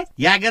ምክንያት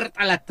የሀገር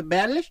ጠላት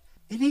ትባያለሽ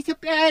እኔ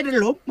ኢትዮጵያ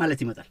አይደለሁም ማለት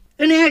ይመጣል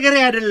እኔ ሀገር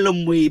አይደለም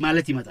ወይ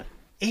ማለት ይመጣል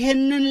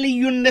ይሄንን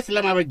ልዩነት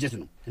ለማበጀት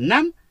ነው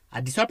እናም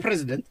አዲሷ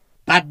ፕሬዝዳንት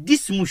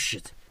በአዲስ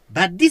ሙሽት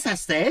በአዲስ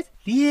አስተያየት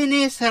የኔ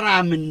ስራ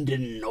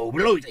ምንድነው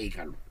ብለው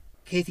ይጠይቃሉ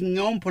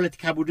ከየትኛውም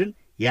ፖለቲካ ቡድን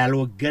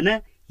ያልወገነ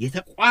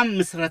የተቋም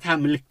መስረታ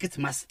ምልክት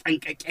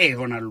ማስጠንቀቂያ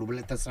ይሆናሉ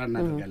ብለን ተስፋ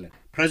እናደርጋለን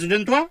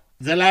ፕሬዝዳንቷ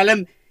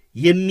ዘላለም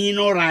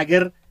የሚኖር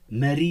ሀገር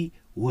መሪ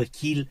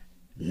ወኪል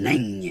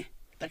ነኝ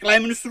ጠቅላይ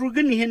ሚኒስትሩ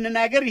ግን ይሄንን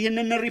ሀገር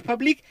ይሄንን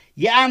ሪፐብሊክ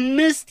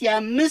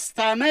የአምስት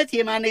ዓመት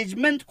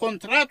የማኔጅመንት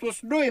ኮንትራክት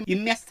ወስዶ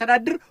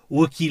የሚያስተዳድር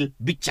ወኪል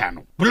ብቻ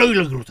ነው ብለው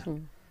ይለግሩታል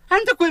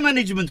አንተ እኮ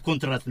የማኔጅመንት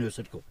ኮንትራክት ነው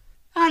የወሰድከው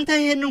አንተ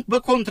ይሄንን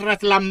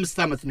በኮንትራክት ለ5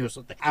 ዓመት ነው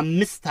የወሰድከው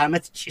 5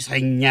 ዓመት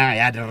ጭሰኛ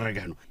ያደረገ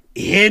ነው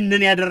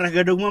ይሄንን ያደረገ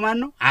ደግሞ ማን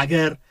ነው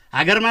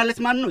አገር ማለት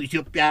ማን ነው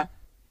ኢትዮጵያ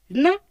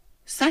እና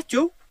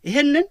እሳቸው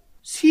ይሄንን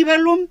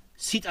ሲበሉም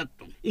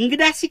ሲጠጡም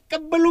እንግዳ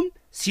ሲቀበሉም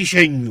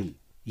ሲሸኙም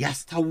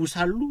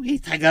ያስታውሳሉ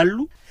ይተጋሉ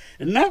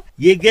እና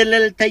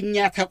የገለልተኛ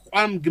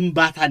ተቋም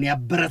ግንባታን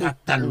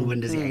ያበረታታሉ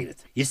በእንደዚህ አይነት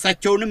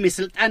የሳቸውንም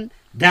የስልጣን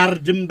ዳር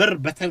ድንበር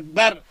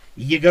በተግባር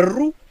እየገሩ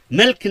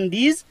መልክ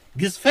እንዲይዝ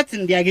ግዝፈት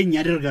እንዲያገኝ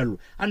ያደርጋሉ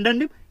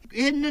አንዳንዴም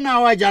ይሄንን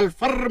አዋጅ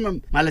አልፈርምም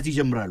ማለት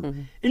ይጀምራሉ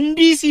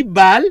እንዲህ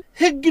ሲባል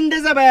ህግ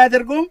እንደዛ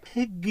ባያደርጉም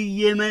ህግ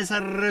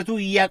የመሰረቱ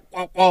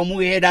ያቋቋሙ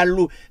ይሄዳሉ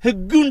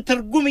ህጉን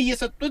ትርጉም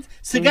እየሰጡት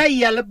ስጋ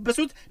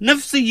ያለበሱት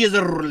ነፍስ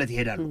እየዘሩለት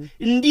ይሄዳሉ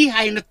እንዲህ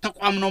አይነት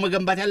ተቋም ነው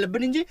መገንባት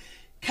ያለብን እንጂ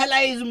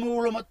ከላይ ዝም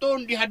ብሎ መጥቶ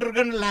እንዲህ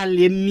አድርገንልሃል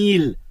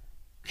የሚል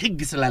ህግ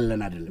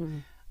ስላለን አይደለም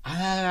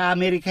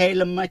አሜሪካ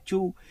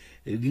የለማችሁ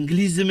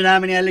እንግሊዝ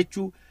ምናምን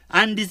ያለችው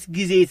አንዲት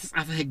ጊዜ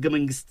የተጻፈ ህገ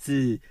መንግስት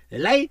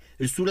ላይ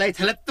እሱ ላይ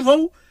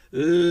ተለጥፈው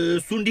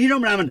እሱ እንዲህ ነው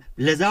ምናምን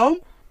ለዛውም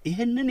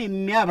ይሄንን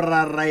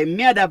የሚያብራራ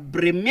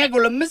የሚያዳብር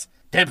የሚያጎለምስ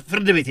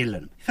ፍርድ ቤት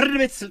የለንም ፍርድ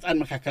ቤት ስልጣን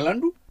መካከል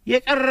አንዱ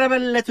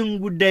የቀረበለትን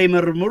ጉዳይ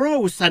መርምሮ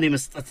ውሳኔ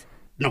መስጠት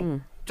ነው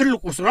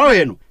ትልቁ ስራው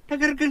ይሄ ነው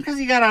ነገር ግን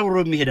ከዚህ ጋር አብሮ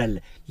የሚሄዳል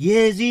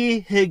የዚህ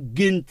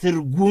ህግን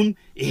ትርጉም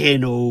ይሄ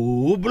ነው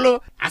ብሎ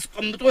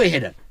አስቀምጦ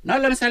ይሄዳል እና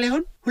ለምሳሌ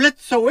አሁን ሁለት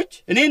ሰዎች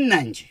እኔና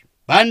እንጂ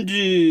በአንድ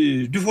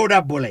ድፎ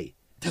ዳቦ ላይ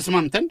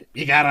ተስማምተን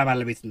የጋራ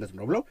ባለቤትነት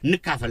ነው ብለው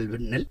እንካፈል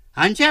ብንል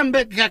አንቺ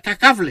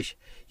ካካፍለሽ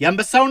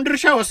ያንበሳውን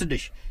ድርሻ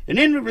ወስደሽ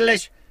እኔን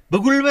ብለሽ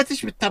በጉልበትሽ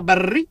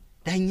ብታባረሪ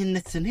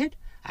ዳኝነት ስንሄድ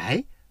አይ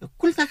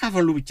እኩል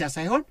ተካፈሉ ብቻ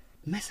ሳይሆን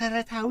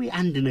መሰረታዊ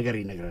አንድ ነገር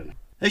ይነግረናል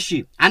እሺ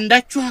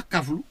አንዳችሁ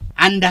አካፍሉ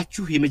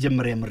አንዳችሁ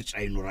የመጀመሪያ ምርጫ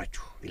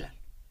ይኖራችሁ ይላል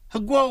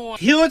ህጉ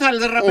ህይወት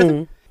አልዘራበትም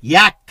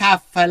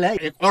ያካፈለ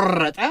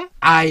የቆረጠ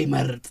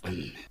አይመርጥም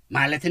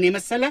ማለትን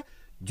የመሰለ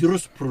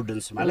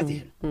ጁሪስፕሩደንስ ማለት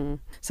ይሄ ነው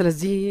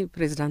ስለዚህ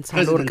ፕሬዝዳንት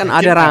ሳህለወርቅን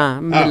አደራ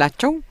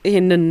ምንላቸው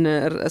ይሄንን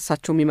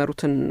እሳቸው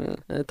የሚመሩትን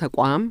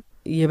ተቋም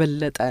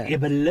የበለጠ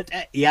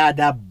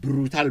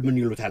ያዳብሩታል ምን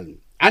ይሉታል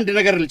አንድ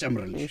ነገር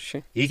ልጨምርልሽ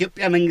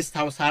የኢትዮጵያ መንግስት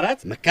አውሳራት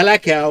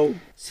መከላከያው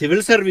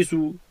ሲቪል ሰርቪሱ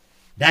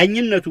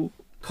ዳኝነቱ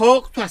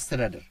ከወቅቱ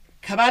አስተዳደር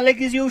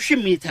ከባለጊዜው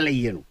ሽም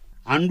የተለየ ነው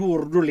አንዱ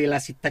ወርዶ ሌላ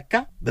ሲተካ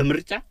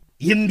በምርጫ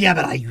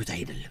የሚያበራዩት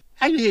አይደለም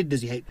አይ ይሄ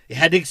እንደዚህ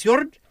ኢህአዴግ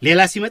ሲወርድ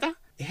ሌላ ሲመጣ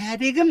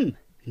ኢህአዴግም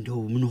እንደው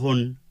ምን ሆን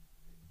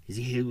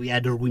እዚህ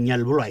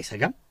ያደርጉኛል ብሎ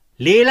አይሰጋም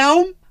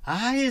ሌላውም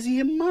አይ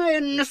እዚህማ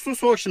የነሱ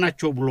ሰዎች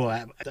ናቸው ብሎ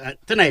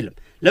ተናይለም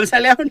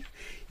ለምሳሌ አሁን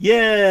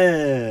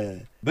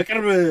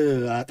በቅርብ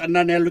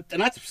አጠናን ያሉት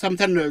ጥናት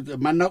ሰምተን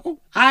ማናውቁ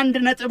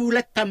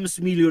 1.25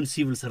 ሚሊዮን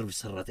ሲቪል ሰርቪስ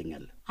ሰራተኛ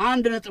አለ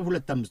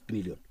 1.25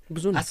 ሚሊዮን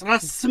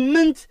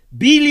 18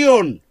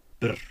 ቢሊዮን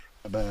ብር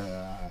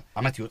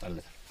በአመት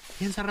ይወጣለታል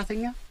ይሄን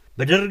ሰራተኛ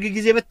በደርግ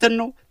ጊዜ በተን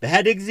ነው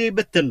በኢህአዴግ ጊዜ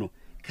በተን ነው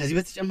ከዚህ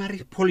በተጨማሪ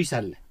ፖሊስ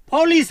አለ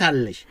ፖሊስ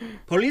አለሽ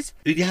ፖሊስ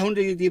ይሁን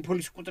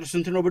የፖሊስ ቁጥር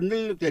ስንት ነው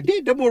ብንል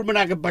ደግሞ ምን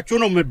አገባቸው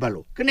ነው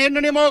የሚባለው ግን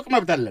ይሄንን የማወቅ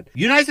መብት አለን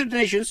ዩናይትድ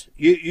ኔሽንስ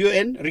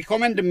ዩኤን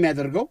ሪኮመንድ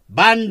የሚያደርገው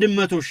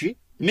በ100,000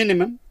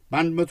 ሚኒመም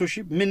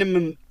በ100,000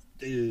 ሚኒመም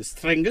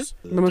ስትሬንግዝ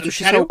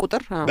በ100,000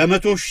 ቁጥር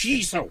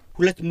በ100,000 ሰው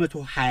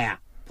 220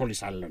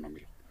 ፖሊስ አለ ነው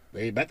የሚለው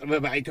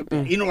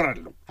በኢትዮጵያ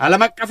ይኖራሉ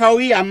ዓለም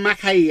አቀፋዊ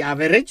አማካይ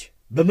አቨሬጅ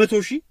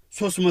በ100,000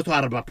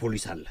 340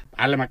 ፖሊስ አለ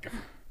ዓለም አቀፍ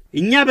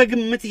እኛ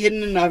በግምት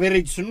ይሄንን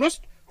አቨሬጅ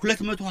ስንወስድ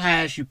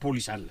 220,000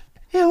 ፖሊስ አለ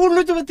ይሄ ሁሉ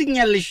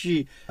ትበትኛለሽ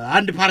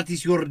አንድ ፓርቲ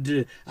ሲወርድ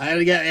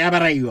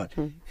ያበራዩዋል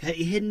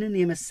ይሄንን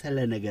የመሰለ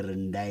ነገር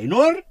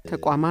እንዳይኖር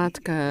ተቋማት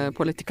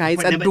ከፖለቲካ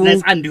ይጸዱ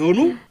ነፃ እንዲሆኑ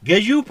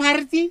ገዢው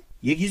ፓርቲ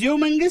የጊዜው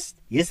መንግስት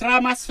የሥራ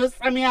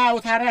ማስፈጸሚያ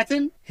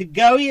አውታራትን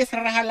ህጋዊ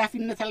የሥራ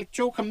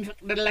ኃላፊነታቸው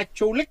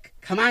ከሚፈቅድላቸው ልክ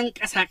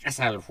ከማንቀሳቀስ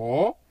አልፎ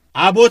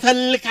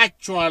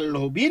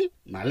አቦተልካቸዋለሁ ቢል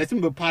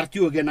ማለትም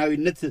በፓርቲ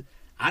ወገናዊነት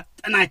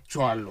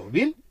አጠናቸዋለሁ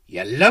ቢል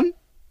የለም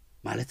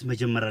ማለት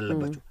መጀመር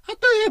አለባቸው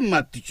አጥተህም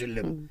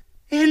አትችልም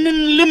ይሄንን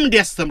ልምድ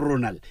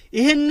ያስተምሩናል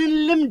ይሄንን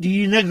ልምድ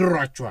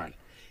ይነግሯቸዋል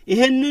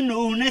ይሄንን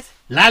እውነት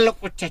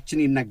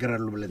ላለቆቻችን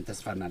ይናገራሉ ብለን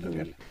ተስፋ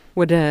እናደርጋለን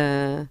ወደ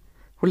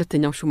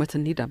ሁለተኛው ሹመት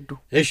እንሂድ አብዱ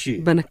እሺ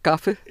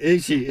በነካፍህ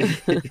እሺ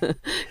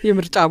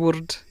የምርጫ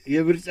ቦርድ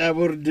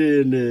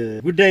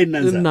ጉዳይ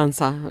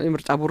እናንሳ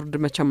የምርጫ ቦርድ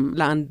መቼም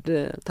ለአንድ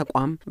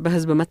ተቋም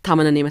በህዝብ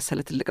መታመንን የመሰለ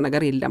ትልቅ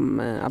ነገር የለም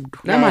አብዱ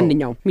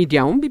ለማንኛውም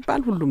ሚዲያውም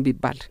ቢባል ሁሉም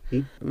ቢባል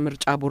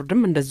ምርጫ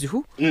ቦርድም እንደዚሁ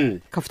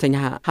ከፍተኛ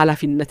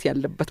ኃላፊነት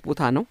ያለበት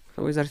ቦታ ነው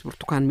ወይዘሪት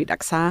ብርቱካን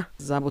ሚደቅሳ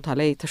እዛ ቦታ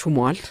ላይ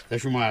ተሹመዋል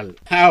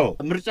አዎ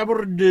ምርጫ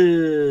ቦርድ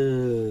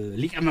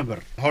ሊቀመንበር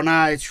ሆና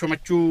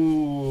የተሾመችው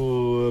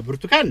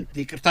ብርቱካን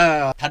ይቅርታ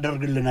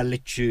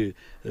ታደርግልናለች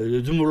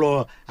ዝም ብሎ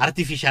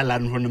አርቲፊሻል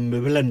አንሆንም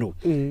ብለን ነው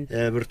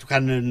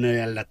ብርቱካን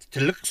ያላት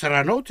ትልቅ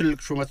ስራ ነው ትልቅ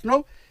ሹመት ነው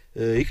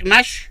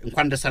ይቅናሽ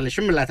እንኳን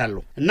ደሳለሽም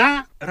እላታለሁ እና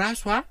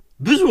ራሷ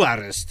ብዙ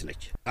አርዕስት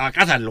ነች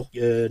አቃታለሁ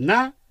እና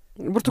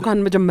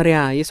ብርቱካን መጀመሪያ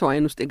የሰው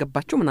አይን ውስጥ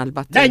የገባችው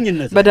ምናልባት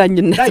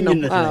በዳኝነት ነው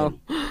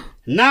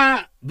እና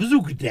ብዙ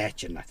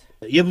ጉዳያችን ናት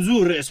የብዙ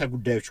ርዕሰ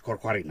ጉዳዮች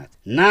ኮርኳሪ ናት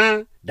እና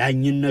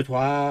ዳኝነቷ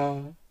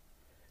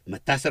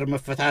መታሰር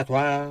መፈታቷ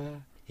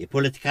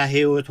የፖለቲካ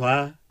ህይወቷ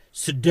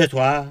ስደቷ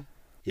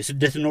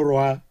የስደት ኖሯ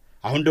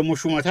አሁን ደግሞ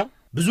ሹመታ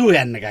ብዙ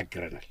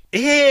ያነጋግረናል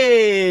ይሄ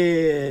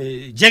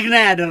ጀግና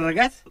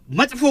ያደረጋት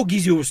መጥፎ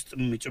ጊዜ ውስጥ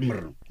ጭምር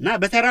ነው እና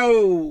በተራው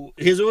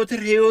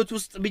የዘወትር ህይወት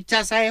ውስጥ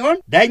ብቻ ሳይሆን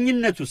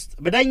ዳኝነት ውስጥ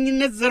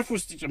በዳኝነት ዘርፍ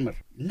ውስጥ ጭምር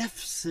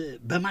ነፍስ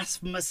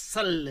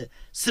በማስመሰል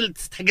ስልት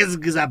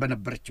ተገዝግዛ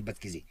በነበረችበት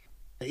ጊዜ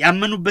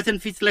ያመኑበትን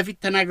ፊት ለፊት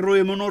ተናግሮ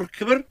የመኖር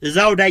ክብር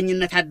እዛው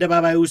ዳኝነት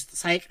አደባባይ ውስጥ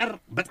ሳይቀር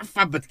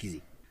በጠፋበት ጊዜ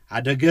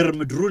አደገር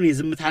ምድሩን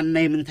የዝምታና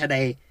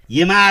የምንተዳይ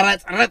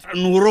የማረጥረጥ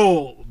ኑሮ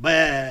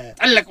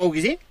በጠለቀው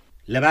ጊዜ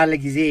ለባለ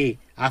ጊዜ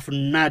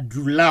አፍና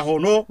ዱላ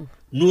ሆኖ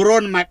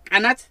ኑሮን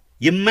ማቃናት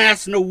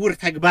የማያስነውር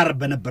ተግባር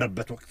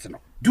በነበረበት ወቅት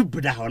ነው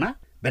ዱብዳ ሆና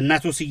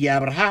በእናቶ ስዬ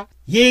አብርሃ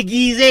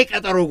የጊዜ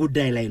ቀጠሮ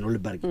ጉዳይ ላይ ነው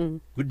ልባርግ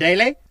ጉዳይ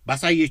ላይ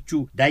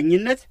ባሳየችው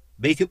ዳኝነት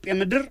በኢትዮጵያ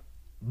ምድር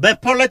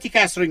በፖለቲካ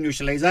እስረኞች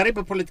ላይ ዛሬ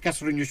በፖለቲካ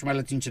እስረኞች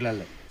ማለት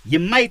እንችላለን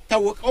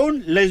የማይታወቀውን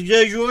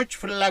ለጀጆች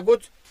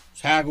ፍላጎት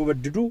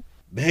ሳያጎበድዱ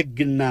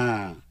በህግና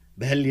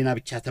በህሊና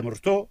ብቻ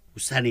ተመርቶ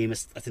ውሳኔ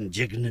መስጠትን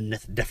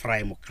ጀግንነት ደፍራ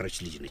የሞከረች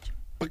ልጅ ነች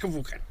በክፉ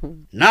ቀን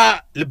ና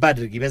ልብ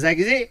አድርጊ በዛ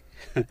ጊዜ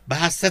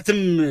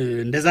በሐሰትም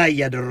እንደዛ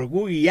ያደረጉ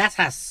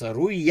ያሳሰሩ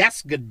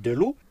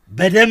ያስገደሉ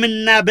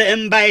በደምና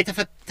በእንባ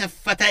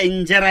የተፈተፈተ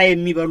እንጀራ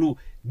የሚበሉ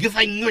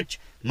ግፈኞች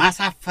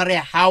ማሳፈሪያ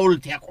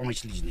ሐውልት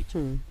ያቆመች ልጅ ነች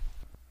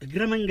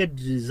እግረ መንገድ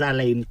ዛ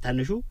ላይ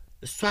የምታነሹ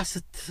እሷ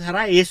ስትሰራ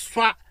የሷ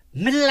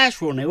ምላሽ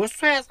ሆነ ወሷ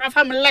ያጻፋ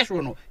ምላሽ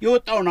ሆነ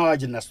የወጣውን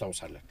አዋጅ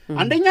እናስተዋውሳለን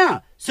አንደኛ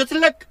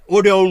ስትለቅ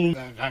ወዲያውኑ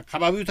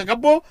አካባቢው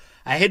ተከቦ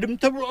አይሄድም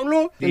ተብሎ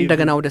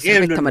እንደገና ወደ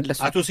ሰቤት ተመለሱ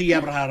አቶ ስዬ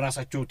አብርሃ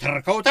ራሳቸው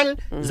ተርከውታል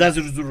እዛ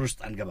ዝርዝር ውስጥ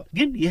አንገባ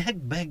ግን የህግ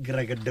በህግ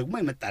ረገድ ደግሞ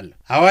ይመጣል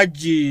አዋጅ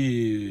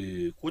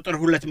ቁጥር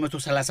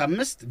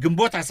 235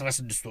 ግንቦት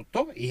 16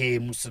 ወጥቶ ይሄ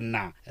ሙስና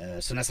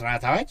ስነ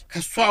ስርዓት አዋጅ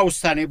ከሷ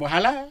ውሳኔ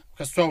በኋላ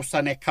ከሷ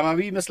ውሳኔ አካባቢ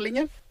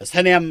ይመስለኛል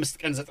ሰኔ 5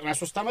 ቀን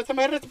 93 ዓመተ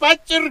ምህረት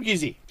ባጭር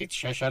ጊዜ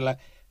ተሻሻለ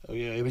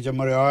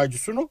የመጀመሪያው አዋጅ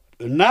እሱ ነው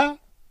እና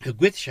ህጉ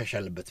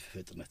የተሻሻለበት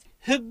ፍጥነት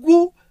ህጉ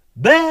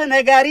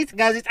በነጋሪት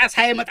ጋዜጣ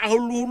ሳይመጣ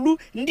ሁሉ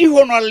እንዲህ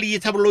ሆኗል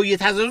ተብሎ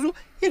እየታዘዙ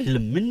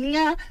የለምኛ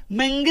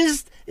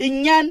መንግስት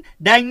እኛን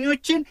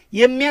ዳኞችን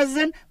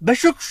የሚያዘን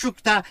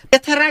በሹክሹክታ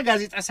የተራ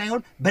ጋዜጣ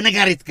ሳይሆን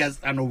በነጋሪት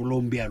ጋዜጣ ነው ብሎ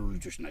እምቢ ያሉ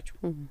ልጆች ናቸው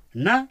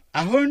እና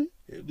አሁን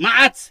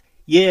ማአት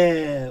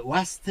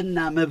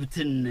የዋስትና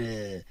መብትን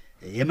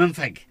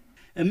የመንፈግ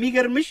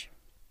የሚገርምሽ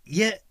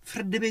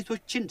የፍርድ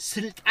ቤቶችን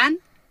ስልጣን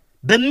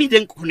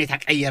በሚደንቅ ሁኔታ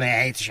ቀየረ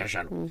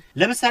የተሻሻለው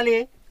ለምሳሌ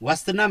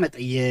ዋስትና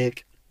መጠየቅ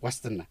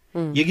ዋስትና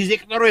የጊዜ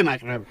ቀጠሮ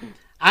የማቅረብ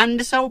አንድ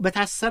ሰው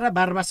በታሰረ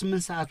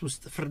በ48 ሰዓት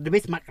ውስጥ ፍርድ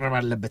ቤት ማቅረብ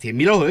አለበት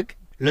የሚለው ህግ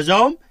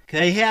ለዛውም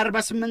ከይሄ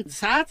 48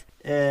 ሰዓት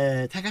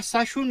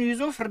ተከሳሹን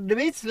ይዞ ፍርድ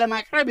ቤት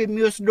ለማቅረብ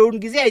የሚወስደውን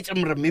ጊዜ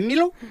አይጨምርም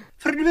የሚለው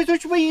ፍርድ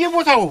ቤቶች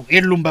በየቦታው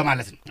የሉም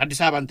በማለት ነው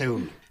አዲስ አበባ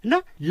እንታዩና እና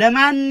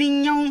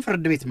ለማንኛውም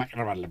ፍርድ ቤት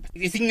ማቅረብ አለበት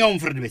የትኛውም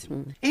ፍርድ ቤት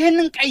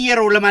ይሄንን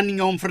ቀየረው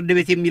ለማንኛውም ፍርድ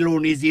ቤት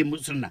የሚለውን የዚህ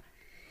ሙስና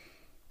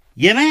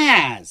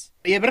የመያዝ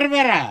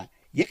የብርበራ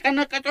የቀነ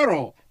ቀጠሮ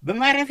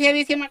በማረፊያ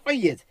ቤት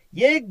የማቆየት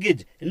የእግድ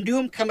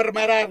እንዲሁም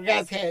ከምርመራ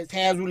ጋር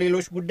ተያዙ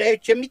ሌሎች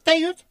ጉዳዮች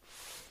የሚታዩት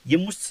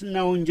የሙስና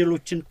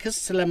ወንጀሎችን ክስ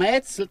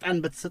ለማየት ስልጣን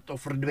በተሰጠው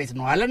ፍርድ ቤት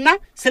ነው አለና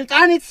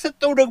ስልጣን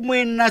የተሰጠው ደግሞ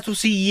የእናቱ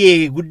ስዬ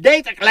ጉዳይ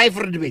ጠቅላይ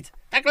ፍርድ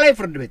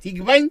ቤት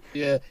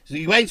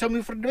ይግባኝ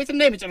ሰሚው ፍርድ ቤት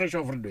እና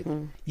የመጨረሻው ፍርድ ቤት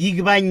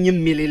ይግባኝም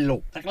የሌለው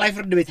ጠቅላይ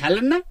ፍርድ ቤት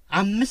አለና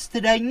 5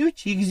 ዳኞች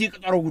የጊዜ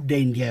ቀጠሮ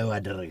ጉዳይ እንዲያዩ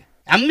አደረገ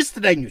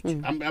 5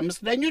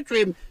 ዳኞች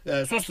ወይም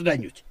 3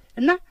 ዳኞች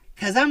እና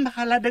ከዛም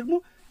በኋላ ደግሞ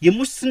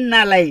የሙስና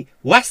ላይ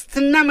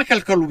ዋስትና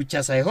መከልከሉ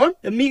ብቻ ሳይሆን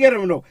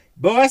የሚገርም ነው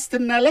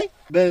በዋስትና ላይ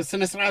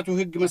በስነ ስርዓቱ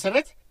ህግ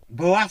መሰረት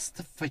በዋስ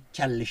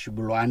ትፈቻለሽ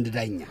ብሎ አንድ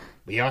ዳኛ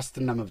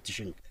የዋስትና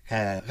መብትሽን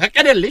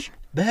ከቀደልሽ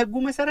በህጉ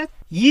መሰረት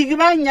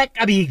ይግባኝ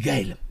አቃቢ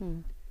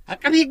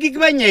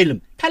ይግባኝ አይልም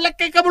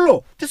ተለቀቀ ብሎ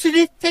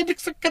ተስደት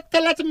ተድክስ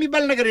ከተላት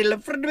የሚባል ነገር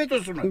የለም ፍርድ ቤት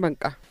ወስኗል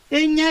በቃ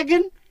እኛ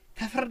ግን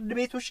ከፍርድ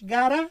ቤቶች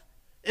ጋራ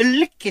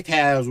እልክ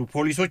የተያያዙ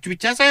ፖሊሶች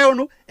ብቻ ሳይሆኑ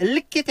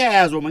እልክ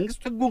የተያያዙ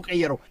መንግስት ህጉን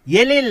ቀየረው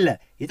የሌለ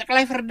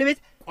የጠቅላይ ፍርድ ቤት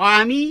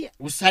ቋሚ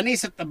ውሳኔ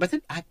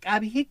የሰጠበትን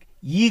አቃቢ ህግ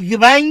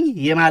ይግባኝ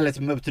የማለት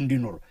መብት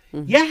እንዲኖር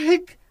ያ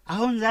ህግ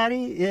አሁን ዛሬ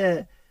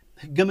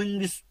ህገ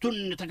መንግስቱን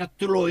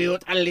ተከትሎ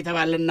ይወጣል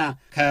የተባለና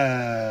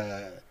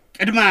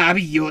ከቅድመ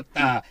አብይ የወጣ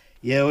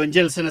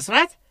የወንጀል ስነ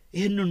ስርዓት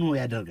ይህንኑ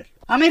ያደርጋል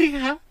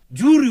አሜሪካ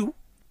ጁሪው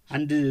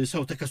አንድ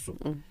ሰው ተከሶ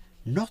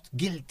ኖት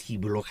ጊልቲ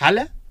ብሎ ካለ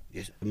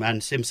ማን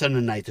ሲምሰን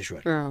እና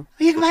አይተሽዋል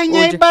ይግባኝ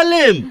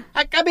አይባልም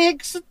አቃቤ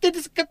ህግ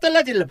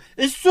ስትከተላት የለም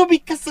እሱ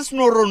ቢከሰስ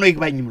ኖሮ ነው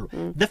ይግባኝ ብሎ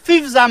the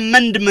fifth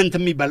amendment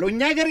የሚባለው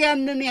እኛ ሀገር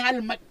ያንን ያህል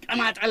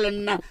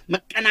መቀማጣልና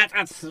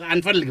መቀናጣት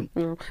አንፈልግም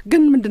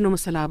ግን ምንድነው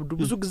መሰለ አብዱ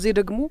ብዙ ጊዜ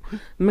ደግሞ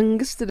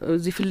መንግስት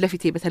እዚህ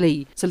ፍለፊቴ በተለይ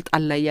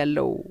ስልጣን ላይ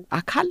ያለው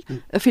አካል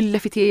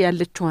ፍለፊቴ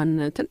ያለችዋን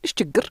ትንሽ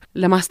ችግር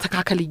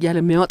ለማስተካከል ይያለ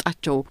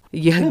የሚያወጣቸው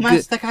የህግ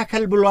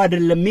ማስተካከል ብሎ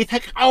አይደለም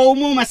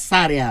የተቃውሞ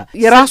መሳሪያ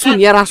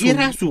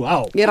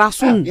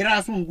የራሱን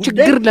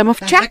ችግር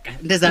ለመፍቻ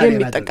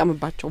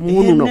የሚጠቀምባቸው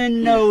መሆኑ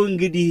ነው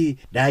እንግዲህ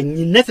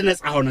ዳኝነት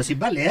ነፃ ሆነ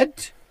ሲባል ያድ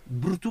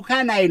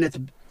ብርቱካን አይነት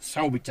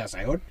ሰው ብቻ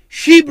ሳይሆን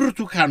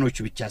ብርቱካኖች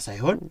ብቻ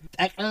ሳይሆን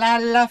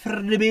ጠቅላላ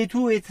ፍርድ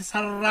ቤቱ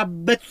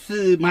የተሰራበት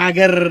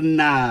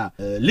ማገርና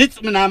ልጥ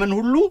ምናምን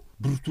ሁሉ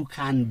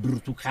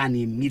ብርቱካን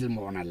የሚል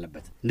መሆን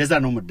አለበት እንደዛ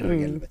ነው መደረግ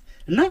ያለበት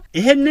እና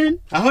ይሄንን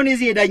አሁን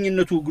የዚህ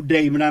የዳኝነቱ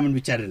ጉዳይ ምናምን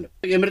ብቻ አይደለም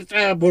የምርጫ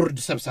ቦርድ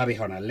ሰብሳቢ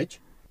ሆናለች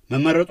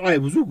መመረጧ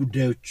የብዙ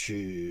ጉዳዮች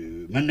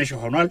መነሻ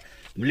ሆኗል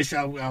ምልሽ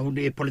አሁን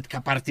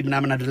የፖለቲካ ፓርቲ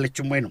ምናምን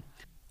አይደለችም ወይ ነው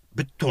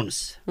ብትሆንስ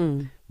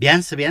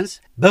ቢያንስ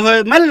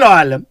በመላው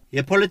ዓለም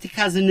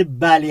የፖለቲካ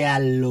ዝንባሌ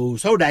ያለው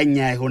ሰው ዳኛ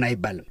ይሆን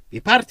አይባልም።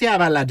 የፓርቲ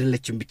አባል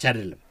አይደለችም ብቻ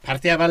አይደለም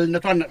ፓርቲ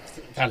አባልነቷን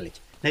ታለች።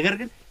 ነገር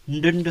ግን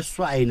እንደነሱ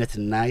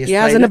አይነትና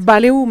ያ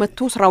ዝንባሌው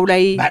መጥቶ ስራው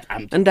ላይ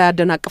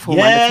እንዳያደናቅፈው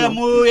ማለት ነው።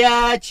 የሙያ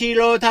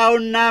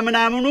ችሎታውና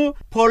ምናምኑ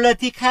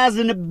ፖለቲካ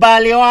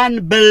ዝንባሌዋን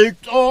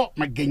በልጦ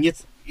መገኘት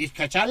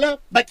ይከቻለ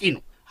በቂ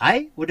ነው። አይ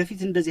ወደፊት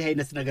እንደዚህ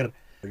አይነት ነገር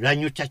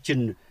ዳኞቻችን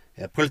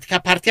ፖለቲካ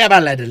ፓርቲ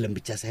አባል አይደለም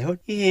ብቻ ሳይሆን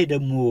ይሄ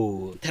ደግሞ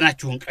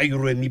ተናችሁን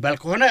ቀይሩ የሚባል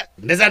ከሆነ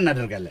እንደዛ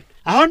እናደርጋለን።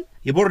 አሁን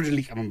የቦርድ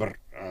ሊቀመንበር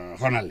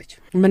ሆናለች።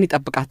 ምን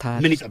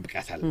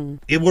ይጠብቃታል?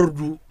 የቦርዱ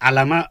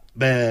ዓላማ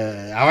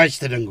በአዋጅ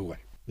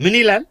ተደንግጓል። ምን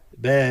ይላል?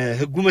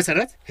 በህጉ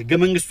መሰረት ህገ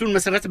መንግስቱን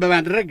መሰረት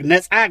በማድረግ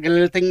ነፃ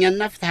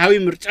ገለልተኛና ፍትሃዊ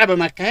ምርጫ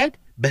በማካሄድ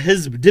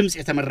በህዝብ ድምጽ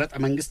የተመረጠ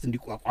መንግስት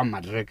እንዲቋቋም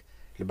ማድረግ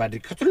ለባድሪ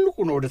ከትልቁ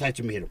ነው ወደታች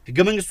የሚሄደው። ህገ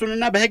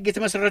መንግስቱንና በህግ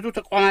የተመሰረቱ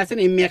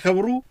ተቋማትን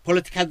የሚያከብሩ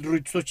ፖለቲካ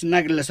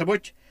ድርጅቶችና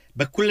ግለሰቦች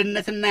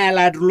በኩልነትና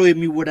ያላድሎ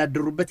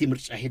የሚወዳደሩበት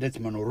የምርጫ ሂደት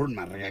መኖሩን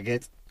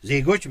ማረጋገጥ፣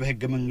 ዜጎች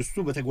በህገ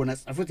መንግስቱ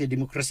በተጎናጸፉት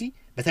የዲሞክራሲ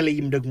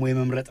በተለይም ደግሞ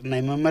የመምረጥና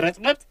የመመረጥ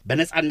መብት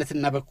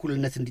በነጻነትና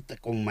በኩልነት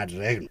እንዲጠቀሙ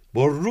ማድረግ ነው።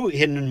 ቦርዱ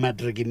ይሄንን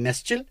ማድረግ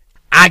የሚያስችል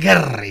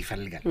አገር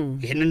ይፈልጋል።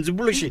 ይሄንን ዝም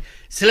ብሎ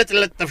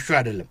ስለተለጠፍሽው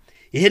አይደለም።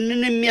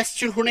 ይሄንን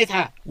የሚያስችል ሁኔታ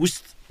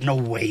ውስጥ ነው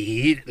ወይ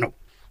ነው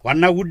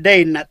ዋናው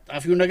ጉዳይና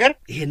ጣፊው ነገር።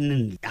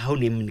 ይሄንን አሁን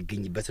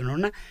የምንገኝበት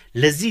ነውና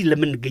ለዚህ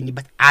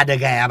ለምንገኝበት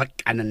አደጋ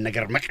ያበቃንን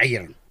ነገር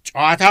መቀየር ነው።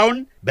 ጨዋታውን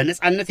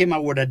በነጻነት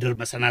የማወዳደር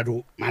መሰናዶ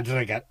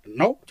ማድረግ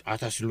ነው።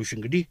 ጨዋታ ሲሉሽ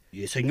እንግዲህ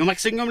የሰኞ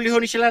ማክሰኞም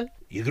ሊሆን ይችላል፣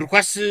 የእግር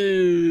ኳስ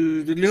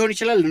ሊሆን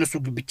ይችላል። እነሱ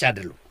ብቻ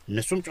አይደሉም፣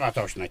 እነሱም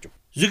ጨዋታዎች ናቸው።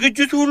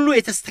 ዝግጅቱ ሁሉ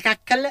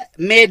የተስተካከለ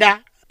ሜዳ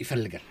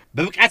ይፈልጋል።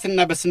 በብቃትና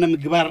በስነ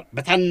ምግባር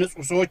በታነጹ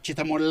ሰዎች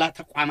የተሞላ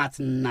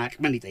ተቋማትና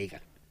አቅምን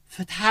ይጠይቃል።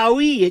 ፍትሃዊ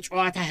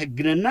የጨዋታ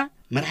ህግንና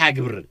መርሃ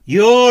ግብርን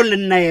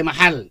የወልና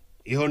የመሃል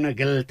የሆነ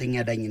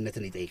ገለልተኛ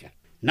ዳኝነትን ይጠይቃል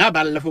እና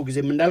ባለፈው ጊዜ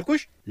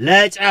እንዳልኩሽ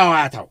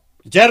ለጨዋታው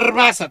ጀርባ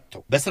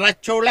ሰጥተው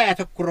በስራቸው ላይ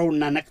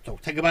አተኩረውና ነቅተው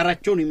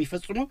ተግባራቸውን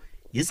የሚፈጽሙ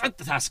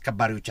የጸጥታ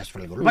አስከባሪዎች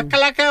ያስፈልጋሉ።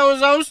 መከላከያው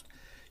እዛ ውስጥ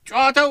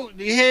ጨዋታው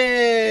ይሄ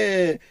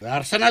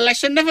አርሰናል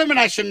አሸነፈ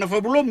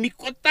ብሎ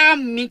የሚቆጣ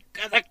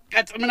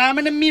የሚቀጠቀጥ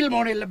ምናምን የሚል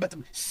መሆን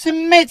የለበትም።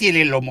 ስሜት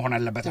የሌለው መሆን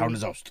አለበት። አሁን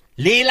እዛ ውስጥ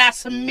ሌላ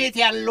ስሜት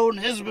ያለውን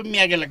ህዝብ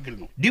የሚያገለግል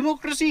ነው።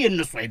 ዲሞክራሲ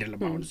የነሱ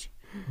አይደለም። አሁን እዚህ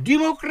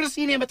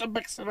ዲሞክራሲን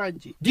የመጠበቅ ስራ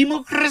እንጂ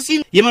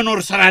ዲሞክራሲን የመኖር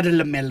ስራ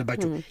አይደለም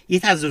ያለባቸው።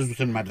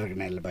 የታዘዙትን ማድረግ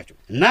ነው ያለባቸው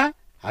እና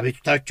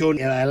አቤቱታቸውን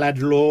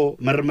ያላድሎ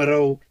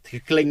መርምረው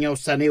ትክክለኛ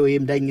ውሳኔ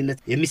ወይም ዳኝነት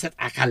የሚሰጥ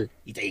አካል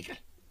ይጠይቃል።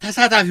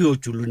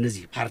 ተሳታፊዎች ሁሉ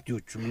እነዚህ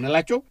ፓርቲዎች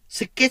ምንላቸው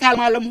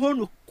ስኬታማ ለመሆን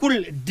እኩል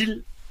እድል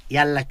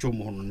ያላቸው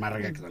መሆኑን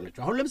ማረጋገጥ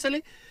አለባቸው። አሁን ለምሳሌ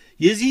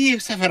የዚህ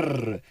ሰፈር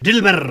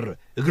ድልበር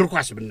እግር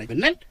ኳስ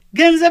ብንል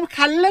ገንዘብ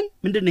ካለን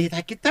ምንድነው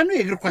የታኪታ ነው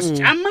የእግር ኳስ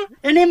ጫማ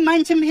እኔም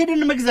አንቺም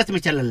ሄደን መግዛት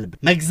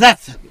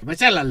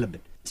መቻል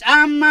አለብን።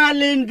 ጫማ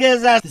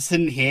ልንገዛ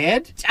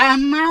ስንሄድ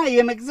ጫማ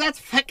የመግዛት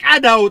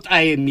ፈቃድ አውጣ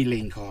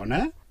የሚለኝ ከሆነ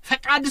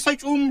ፈቃድ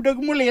ሰጪውም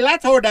ደግሞ ሌላ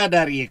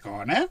ተወዳዳሪ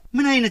ከሆነ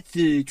ምን አይነት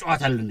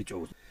ጨዋታ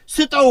ልንጨውት?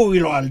 ስጠው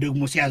ይለዋል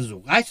ደግሞ ሲያዘው።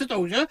 አይ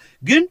ስጠው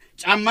ግን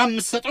ጫማ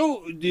የምትሰጠው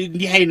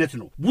እንዲህ አይነት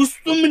ነው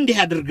ውስጡም እንዲህ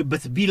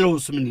አድርግበት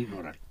ቢለውስ ምን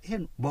ይኖራል? ይሄ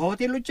ነው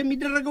በሆቴሎች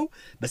የሚደረገው፣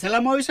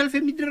 በሰላማዊ ሰልፍ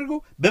የሚደረገው፣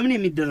 በምን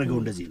የሚደረገው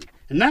እንደዚህ ነው።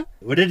 እና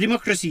ወደ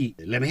ዲሞክራሲ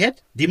ለመሄድ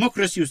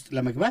ዲሞክራሲ ውስጥ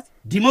ለመግባት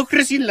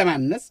ዲሞክራሲን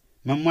ለማነጽ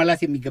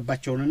መሟላት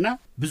የሚገባቸውንና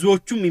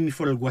ብዙዎቹም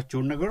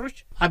የሚፈልጓቸውን ነገሮች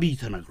አብይ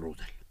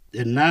ተናግረውታል።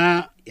 እና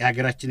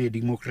የሀገራችን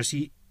የዲሞክራሲ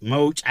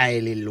መውጫ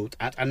የሌለው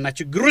ጣጣና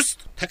ችግር ውስጥ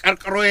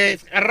ተቀርቅሮ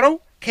የቀረው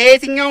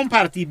ከየትኛውም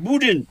ፓርቲ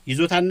ቡድን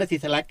ይዞታነት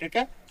የተላቀቀ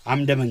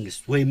አምደ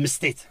መንግስት ወይም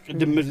ስቴት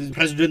ቅድም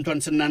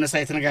ፕሬዚደንቷን ስናነሳ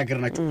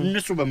የተነጋገርናቸው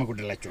እነሱ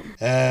በመጎደላቸው።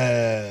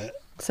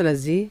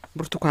 ስለዚህ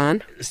ብርቱካን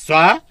እሷ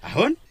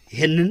አሁን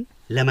ይሄንን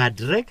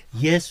ለማድረግ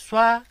የሷ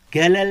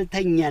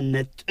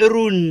ገለልተኛነት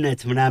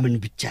ጥሩነት ምናምን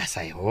ብቻ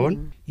ሳይሆን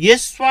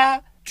የሷ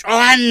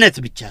ጨዋነት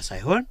ብቻ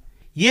ሳይሆን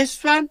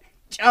የሷን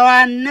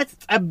ጨዋነት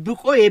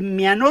ጠብቆ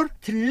የሚያኖር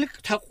ትልቅ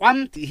ተቋም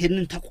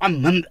ይሄንን ተቋም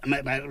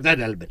መምረጥ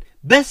አለብን።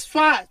 በሷ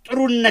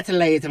ጥሩነት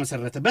ላይ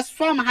የተመሰረተ በሷ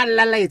መሐላ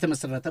ላይ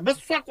የተመሰረተ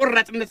በሷ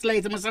ቆራጥነት ላይ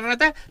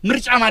የተመሰረተ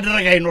ምርጫ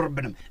ማድረግ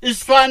አይኖርብንም።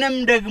 እሷንም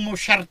ደግሞ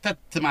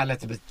ሸርተት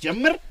ማለት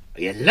ብትጀምር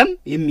የለም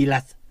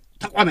የሚላት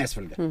ተቋም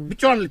ያስፈልጋል።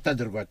 ብቻዋን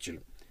ልታደርገው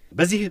አትችልም።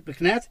 በዚህ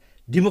ምክንያት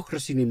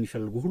ዲሞክራሲን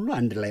የሚፈልጉ ሁሉ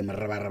አንድ ላይ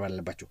መረባረብ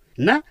አለባቸው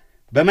እና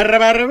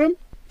በመረባረብም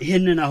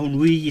ይሄንን አሁን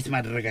ውይይት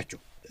ማድረጋቸው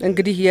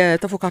እንግዲህ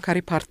የተፎካካሪ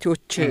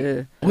ፓርቲዎች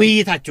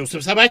ውይይታቸው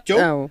ስብሰባቸው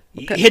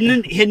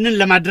ይሄንን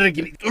ለማድረግ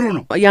ጥሩ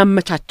ነው።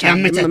 ያመቻቻል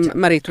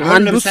መሬቱ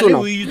አንዱ እሱ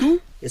ነው። ውይይቱ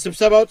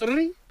የስብሰባው ጥሪ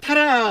ተራ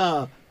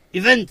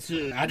ኢቨንት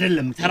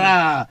አይደለም፣ ተራ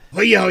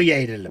ሆያ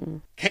አይደለም።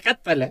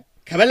 ከቀጠለ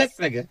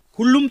ከበለጸገ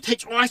ሁሉም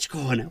ተጫዋች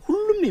ከሆነ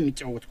ሁሉም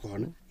የሚጫወት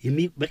ከሆነ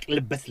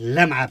የሚበቅልበት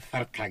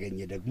ለማፈር ካገኘ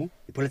ደግሞ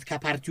የፖለቲካ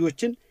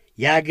ፓርቲዎችን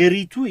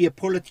የሀገሪቱ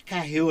የፖለቲካ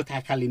ህይወት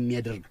አካል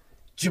የሚያደርግ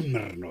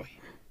ጅምር ነው።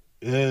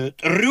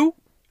 ጥሪው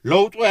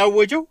ለውጡ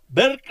ያወጀው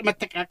በርቅ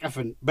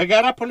መተቃቀፍን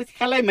በጋራ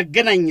ፖለቲካ ላይ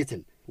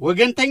መገናኘትን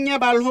ወገንተኛ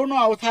ባልሆኑ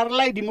አውታር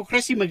ላይ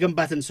ዲሞክራሲ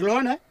መገንባትን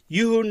ስለሆነ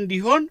ይሁን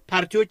እንዲሆን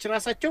ፓርቲዎች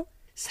ራሳቸው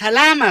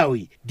ሰላማዊ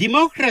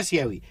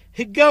ዲሞክራሲያዊ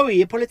ህጋዊ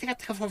የፖለቲካ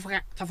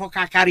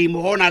ተፎካካሪ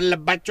መሆን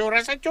አለባቸው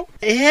ራሳቸው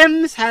ይሄም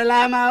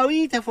ሰላማዊ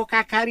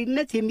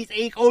ተፎካካሪነት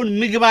የሚጠይቀውን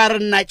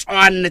ምግባርና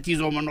ጨዋነት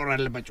ይዞ መኖር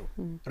አለባቸው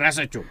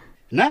ራሳቸው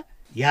እና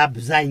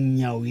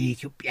ያብዛኛው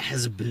የኢትዮጵያ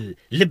ህዝብ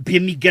ልብ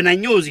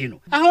የሚገናኘው እዚህ ነው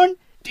አሁን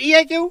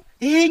ጥያቄው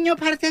ይሄኛው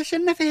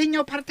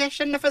ፓርቲ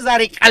አሸነፈ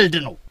ዛሬ ቀልድ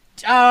ነው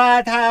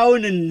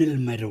ጨዋታውን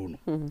እንልመደው ነው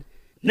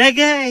ነገ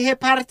ይሄ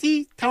ፓርቲ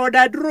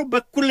ተወዳድሮ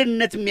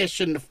በኩልነት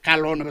የሚያሸንፍ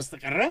ካልሆነ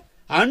በስተቀር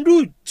አንዱ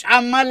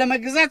ጫማ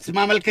ለመግዛት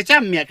ማመልከቻ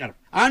የሚያቀርብ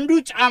አንዱ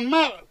ጫማ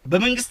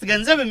በመንግስት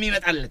ገንዘብ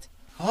የሚመጣለት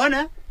ሆነ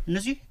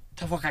እነዚህ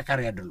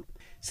ተፎካካሪ አይደሉም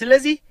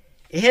ስለዚህ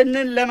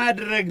ይሄንን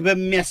ለማድረግ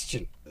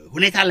በሚያስችል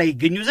ሁኔታ ላይ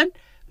ይገኙ ዘንድ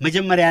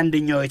መጀመሪያ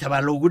አንደኛው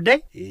የተባለው ጉዳይ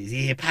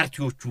ይሄ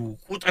ፓርቲዎቹ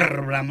ቁጥር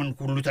ምናምን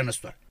ሁሉ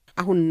ተነስቷል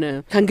አሁን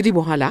ከእንግዲህ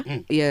በኋላ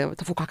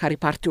የተፎካካሪ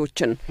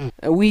ፓርቲዎችን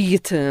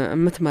ውይይት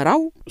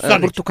የምትመራው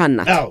ብርቱካን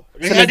ናት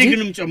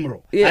ኢህአዴግንም ጨምሮ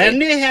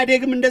እኔ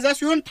ኢህአዴግም እንደዛ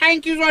ሲሆን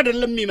ታንክ ይዞ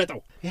አይደለም የሚመጣው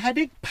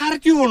ኢህአዴግ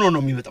ፓርቲ ሆኖ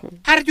ነው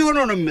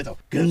የሚመጣው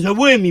ገንዘቡ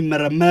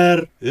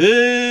የሚመረመር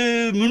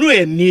ምኑ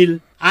የሚል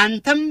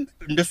አንተም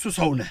እንደሱ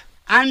ሰው ነህ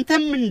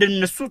አንተም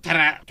እንደነሱ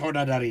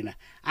ተወዳዳሪ ነህ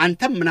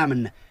አንተም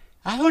ምናምን ነህ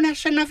አሁን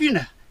አሸናፊ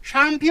ነህ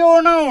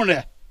ሻምፒዮናው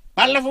ነህ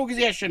ባለፈው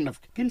ጊዜ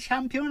ያሸነፍክ ግን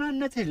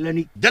ሻምፒዮናነትህ ለኔ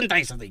ደንታ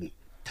አይሰጠኝም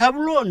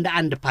ተብሎ እንደ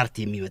አንድ ፓርቲ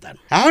የሚመጣ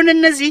ነው አሁን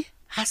እነዚህ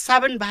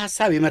ሐሳብን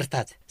በሐሳብ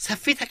የመርታት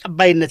ሰፊ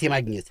ተቀባይነት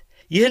የማግኘት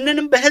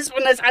ይህንንም በህዝብ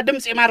ነጻ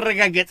ድምጽ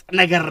የማረጋገጥ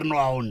ነገር ነው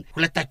አሁን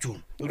ሁለታችሁም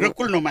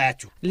እኩል ነው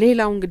ማያችሁ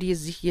ሌላው እንግዲህ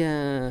እዚህ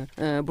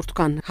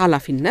የብርቱካን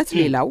ኃላፊነት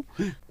ሌላው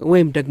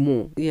ወይም ደግሞ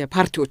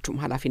የፓርቲዎቹም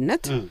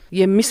ኃላፊነት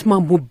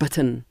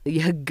የሚስማሙበትን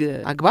የህግ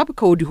አግባብ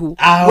ከወዲሁ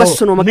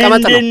ወስኖ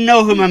መቀመጥ ነው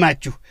ምንድነው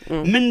ህመማችሁ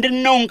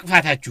ምንድነው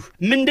እንቅፋታችሁ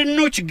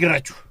ምንድነው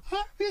ችግራችሁ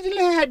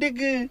ለኢህአዴግ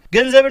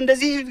ገንዘብ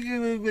እንደዚህ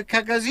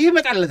ከዚህ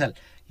ይመጣለታል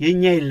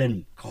የኛ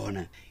የለንም ከሆነ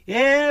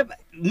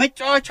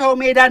መጫወቻው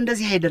ሜዳ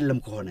እንደዚህ አይደለም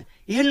ከሆነ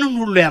ይሄንን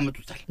ሁሉ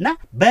ያመጡታልና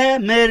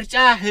በምርጫ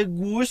ህግ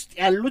ውስጥ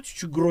ያሉት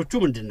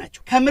ችግሮቹ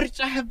ምንድናቸው ከምርጫ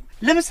ህግ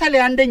ለምሳሌ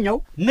አንደኛው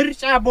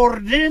ምርጫ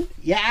ቦርድን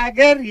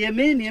የአገር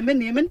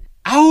የምን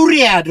አውሬ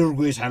አድርጎ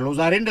ይሳለው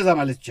ዛሬ እንደዛ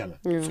ማለት ይቻላል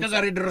እስከ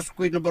ዛሬ ድረስ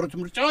እኮ የነበሩት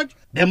ምርጫዎች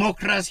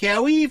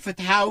ዴሞክራሲያዊ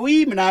ፍትሃዊ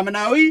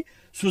ምናምናዊ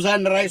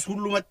ሱዛን ራይስ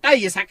ሁሉ መጣ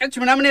የሳቀች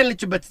ምናምን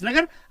ያለችበት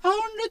ነገር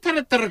አሁን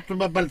ተረተረቱ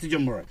መባል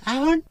ተጀምሯል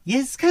አሁን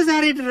እስከ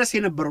ዛሬ ድረስ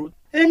የነበረው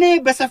እኔ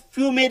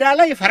በሰፊው ሜዳ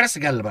ላይ ፈረስ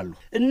ጋልባለሁ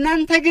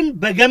እናንተ ግን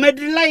በገመድ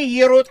ላይ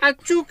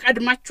እየሮጣችሁ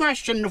ቀድማችሁ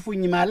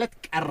አሸንፉኝ ማለት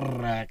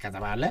ቀረ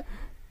ከተባለ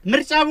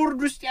ምርጫ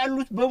ቦርድ ውስጥ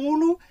ያሉት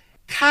በሙሉ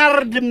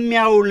ካርድ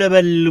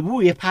የሚያውለበልቡ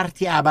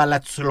የፓርቲ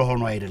አባላት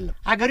ስለሆኑ አይደለም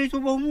አገሪቱ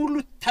በሙሉ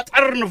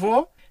ተጠርንፎ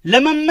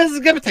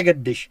ለመመዝገብ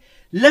ተገደሽ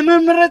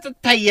ለመምረጥ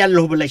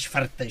ታያለሁ ብለሽ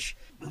ፈርተሽ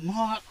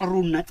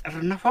መዋቅሩና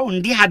ጠርነፋው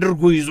እንዲህ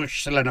አድርጎ ይዞሽ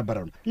ስለነበረ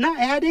ነው እና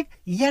ኢህአዴግ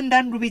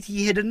እያንዳንዱ ቤት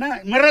ይሄድና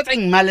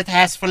መረጠኝ ማለት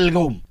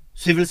አያስፈልገውም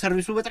ሲቪል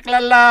ሰርቪሱ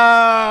በጠቅላላ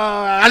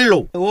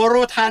አለው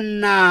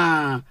ወሮታና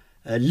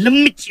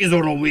ልምጭ ይዞ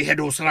ነው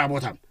የሄደው ስራ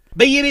ቦታም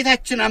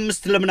በየቤታችን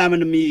 5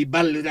 ለምናምን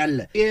የሚባል አለ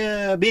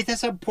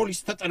የቤተሰብ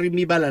ፖሊስ ተጠሪ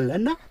የሚባል አለ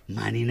እና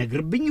ማን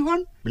ይነግርብኝ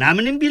ይሆን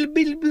ምናምን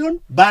ቢሆን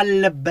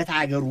ባለበት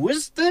ሀገር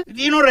ውስጥ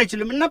ሊኖር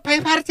አይችልም እና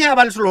ፓርቲ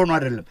አባል ስለሆነ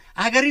አይደለም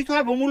ሀገሪቷ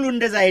በሙሉ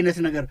እንደዛ አይነት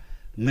ነገር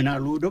ምን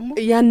አሉ ደግሞ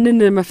ያንን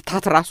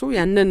መፍታት ራሱ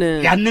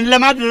ያንን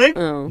ለማድረግ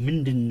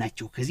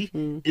ምንድናቸው ከዚህ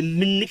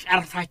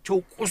ምንቀርፋቸው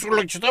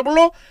ቁስሎች ተብሎ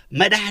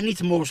መድኃኒት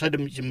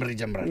መውሰድም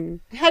ይጀምራል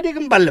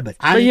ኢህአዴግም ባለበት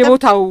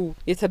በየቦታው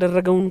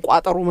የተደረገውን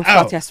ቋጠሮ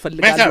መፍታት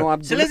ያስፈልጋል ነው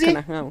አብዱ ስለዚህ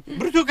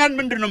ብርቱካን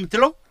ምንድነው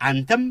የምትለው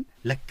አንተም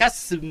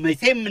ለካስ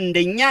መቴም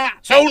እንደኛ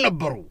ሰው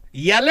ነበሩ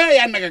ያለ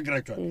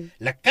ያነጋግራቸዋል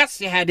ለካስ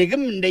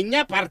ኢህአዴግም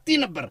እንደኛ ፓርቲ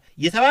ነበር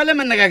የተባለ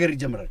መነጋገር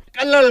ይጀምራል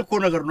ቀላል እኮ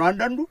ነገር ነው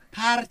አንዳንዱ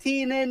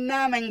ፓርቲንና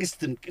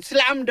መንግስትን ስለ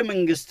አምደ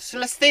መንግስት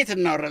ስለ ስቴት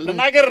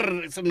እናወራለን ሀገር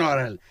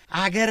እናወራለን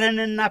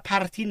ሀገርንና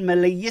ፓርቲን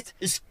መለየት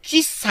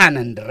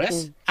እስኪሳነን ድረስ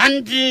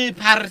አንድ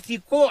ፓርቲ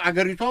እኮ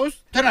አገሪቷ ውስጥ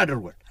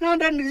ተናደርጓል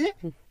አንዳንድ ጊዜ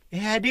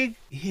ኢህአዴግ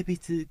ይሄ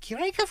ቤት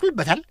ኪራይ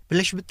ይከፍልበታል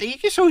ብለሽ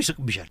ብትጠይቂ ሰው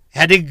ይስቅብሻል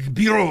ኢህአዴግ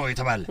ቢሮ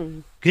የተባለ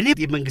ግን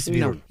የመንግስት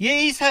ቢሮ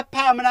የኢሰፓ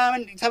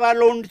ምናምን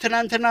የተባለውን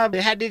ትናንትና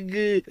ኢህአዴግ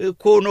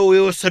እኮ ነው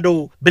የወሰደው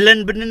ብለን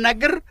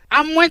ብንናገር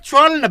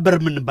አሟቸዋል ነበር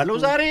የምንባለው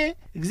ዛሬ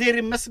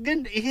እግዚአብሔር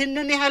ይመስገን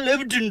ይሄንን ያህል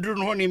እብድ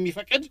እንድንሆን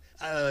የሚፈቅድ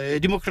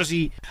ዲሞክራሲ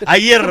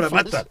አየር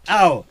መጥቷል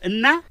አዎ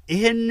እና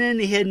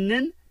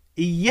ይሄንን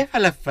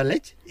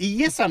እየፈለፈለች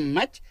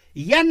እየሰማች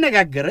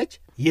እያነጋገረች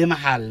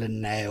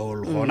የመሐልና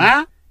የወል ሆና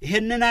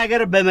ይሄንን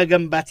ሀገር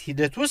በመገንባት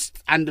ሂደት ውስጥ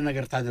አንድ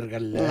ነገር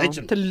ታደርጋለች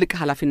ትልቅ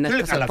ኃላፊነት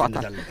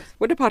ተሰጥቷታል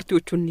ወደ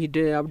ፓርቲዎቹ እንሂድ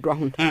አብዱ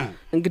አሁን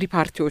እንግዲህ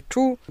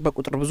ፓርቲዎቹ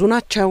በቁጥር ብዙ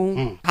ናቸው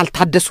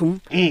አልታደሱም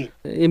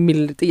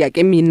የሚል ጥያቄ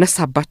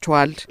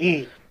የሚነሳባቸዋል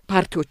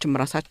ፓርቲዎችም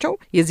ራሳቸው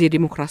የዚህ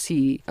ዲሞክራሲ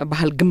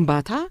ባህል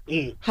ግንባታ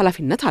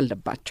ኃላፊነት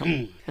አለባቸው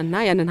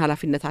እና ያንን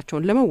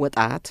ኃላፊነታቸውን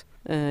ለመወጣት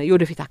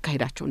የወደፊት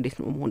አካሄዳቸው እንዴት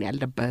ነው መሆን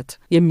ያለበት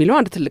የሚለው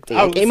አንድ ትልቅ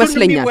ጥያቄ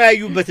ይመስለኛል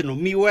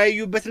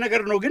የሚወያዩበት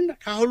ነገር ነው ግን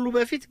ከሁሉ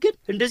በፊት ግን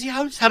እንደዚህ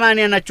አሁን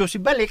 80 ናቸው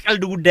ሲባል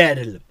የቀልድ ጉዳይ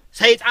አይደለም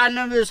ሰይጣን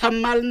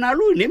ሰማልናሉ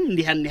እኔም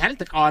እንዲህ ያህል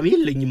ተቃዋሚ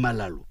የለኝም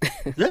አላሉ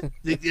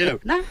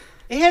እና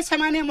ይሄ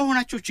 80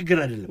 መሆናቸው ችግር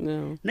አይደለም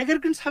ነገር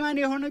ግን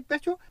 80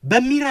 የሆነባቸው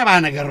በሚረባ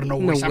ነገር ነው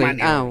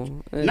 80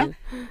 እና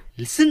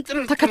ስንጥር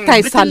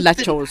ተከታይ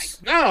ሳላቸውስ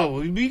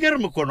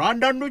ቢገርም እኮ ነው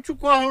አንዳንዶቹ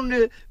እኮ አሁን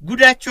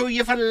ጉዳቸው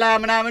እየፈላ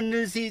ምናምን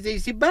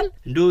ሲባል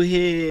እንደው ይሄ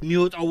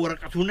የሚወጣው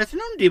ወረቀት እውነት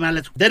ነው እንዴ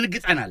ማለት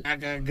ደንግጠናል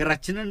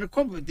አገራችንን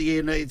እኮ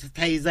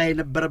ታይዛ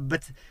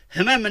የነበረበት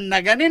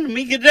ህመምና ጋኔን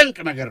የሚገደንቅ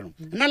ነገር ነው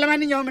እና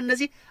ለማንኛውም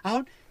እነዚህ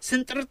አሁን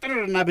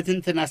ስንጥርጥርና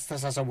በትንትን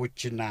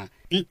አስተሳሰቦችና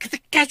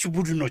እንክትካች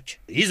ቡድኖች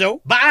ይዘው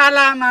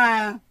በአላማ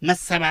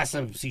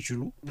መሰባሰብ ሲችሉ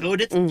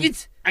ወደ ጥቂት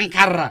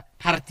አንካራ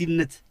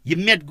ፓርቲነት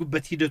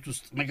የሚያድጉበት ሂደት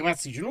ውስጥ መግባት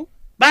ሲችሉ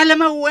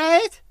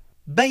ባለመወያየት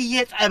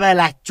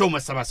በየጠበላቸው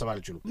መሰባሰብ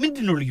አልችሉ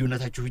ምንድነው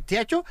ልዩነታቸው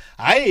ይተያቸው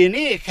አይ እኔ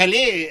ከሌ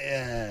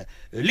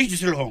ልጅ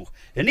ስለሆንኩ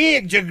እኔ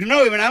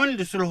ጀግናው ምናምን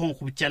ስለሆንኩ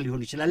ብቻ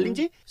ሊሆን ይችላል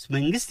እንጂ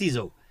መንግስት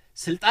ይዘው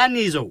ስልጣን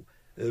ይዘው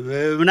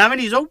ምናምን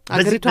ይዘው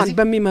አገሪቷን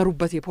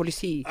በሚመሩበት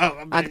የፖሊሲ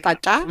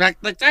አቅጣጫ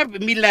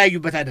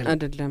የሚለያዩበት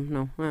አይደለም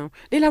ነው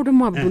ሌላው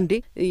ደግሞ አብዱ እንዴ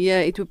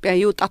የኢትዮጵያ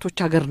የወጣቶች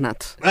ሀገር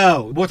ናት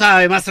ቦታ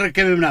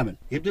የማስረከብ ምናምን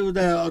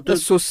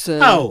እሱስ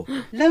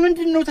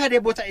ለምንድነው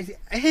ታዲያ ቦታ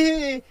ይሄ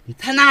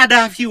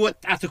ተናዳፊ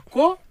ወጣት እኮ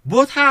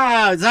ቦታ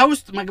ዛ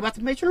ውስጥ መግባት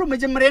የማይችለው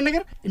መጀመሪያ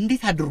ነገር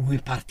እንዴት አድርጎ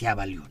የፓርቲ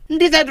አባል ይሆን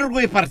እንዴት አድርጎ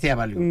የፓርቲ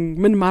አባል ይሆን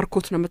ምን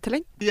ማርኮት ነው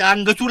የምትለኝ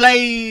አንገቱ ላይ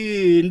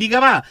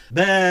እንዲገባ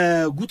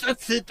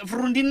በጉጠት ጥፍሩ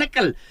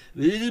እንዲነቀል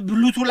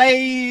ብሉቱ ላይ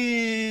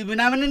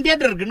ምናምን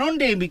እንዲያደርግ ነው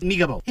እንዴ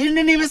የሚገባው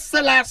ይሄንን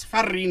የመሰለ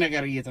አስፈሪ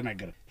ነገር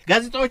እየተናገረ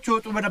ጋዜጣዎች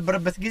ወጡ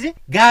በነበረበት ጊዜ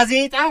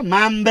ጋዜጣ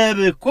ማንበብ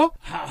እኮ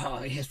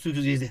ይሄሱ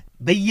ጊዜ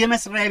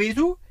በየመስሪያ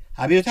ቤቱ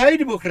አብዮታዊ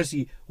ዲሞክራሲ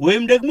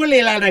ወይም ደግሞ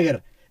ሌላ ነገር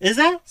እዛ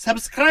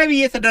ሰብስክራይብ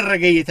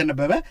እየተደረገ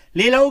እየተነበበ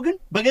ሌላው ግን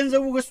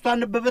በገንዘቡ ገዝቶ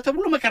አነበበ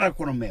ተብሎ መከራኮ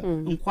ነው የሚያው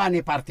እንኳን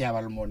የፓርቲ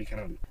አባል መሆን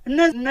ይቀርና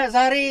እና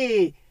ዛሬ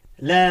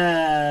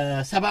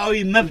ለሰብአዊ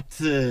መብት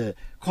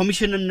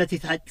ኮሚሽንነት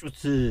የታጩት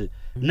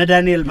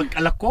ነዳንኤል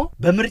በቀለኮ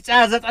በምርጫ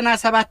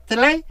 97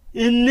 ላይ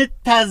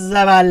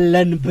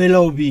እንታዘባለን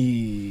ብለው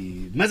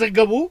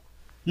መዘገቡ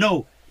ነው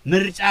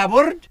ምርጫ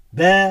ቦርድ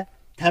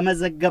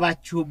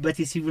በተመዘገባችሁበት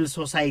የሲቪል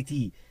ሶሳይቲ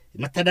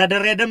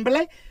መተዳደሪያ ደንብ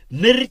ላይ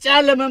ምርጫ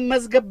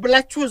ለመመዝገብ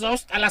ብላችሁ እዛ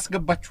ውስጥ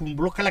አላስገባችሁም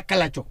ብሎ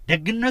ከለከላቸው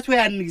ደግነቱ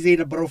ያን ጊዜ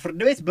የነበረው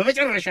ፍርድ ቤት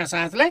በመጨረሻ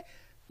ሰዓት ላይ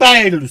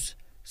ባይሉስ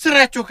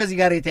ስራቸው ከዚህ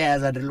ጋር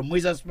የተያያዘ አይደለም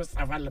ወይዛስ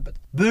መጻፍ አለበት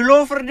ብሎ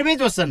ፍርድ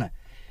ቤት ወሰነ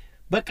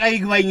በቃ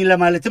ይግባኝ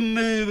ለማለትም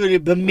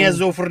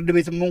በሚያዘው ፍርድ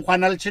ቤትም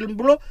እንኳን አልችልም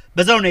ብሎ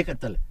በዛው ነው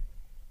የቀጠለ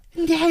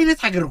እንዲህ አይነት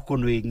ሀገር እኮ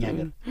ነው የኛ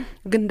ሀገር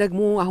ግን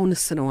ደግሞ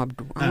አሁንስ ነው አብዱ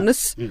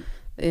አሁንስ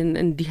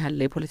እንዲህ ያለ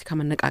የፖለቲካ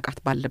መነቃቃት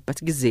ባለበት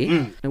ጊዜ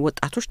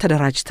ወጣቶች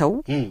ተደራጅተው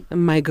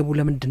የማይገቡ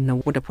ለምንድን ነው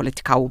ወደ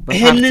ፖለቲካው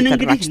በፓርቲ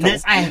ተደራጅተው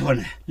ነፃ አይሆነ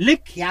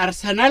ልክ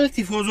የአርሰናል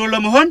ቲፎዞ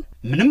ለመሆን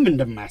ምንም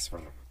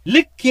እንደማያስፈራ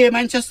ልክ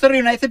የማንቸስተር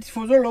ዩናይትድ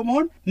ቲፎዞ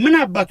ለመሆን ምን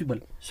አባቱ ይበል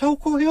ሰው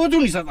እኮ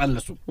ህይወቱን ይሰጣል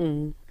ለሱ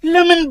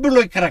ለምን ብሎ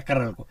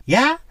ይከራከራል እኮ ያ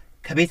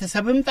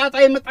ከቤተሰብም ጣጣ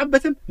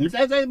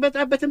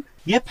የመጣበትም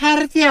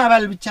የፓርቲ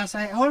አባል ብቻ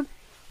ሳይሆን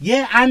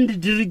የአንድ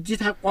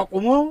ድርጅት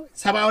አቋቁሞ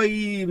ሰብአዊ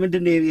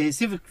ምንድነው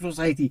የሲቪክ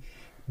ሶሳይቲ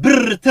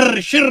ብር ትር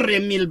ሽር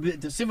የሚል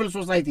ሲቪል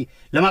ሶሳይቲ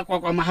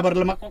ለማቋቋም ማህበር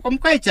ለማቋቋም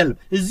እኮ አይቻልም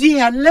እዚህ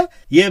ያለ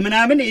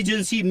የምናምን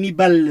ኤጀንሲ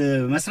የሚባል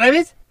መስሪያ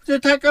ቤት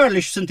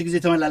ተታቀለሽ ስንት ጊዜ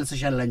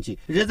ተመላለሰሻል አንቺ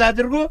እዛ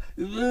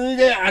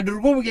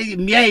አድርጎ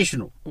የሚያይሽ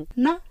ነው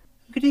እና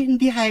እንግዲህ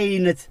እንዲህ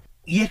አይነት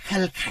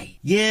የከልካይ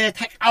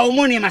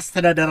የተቃውሞን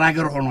የማስተዳደር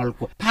ሀገር ሆኗል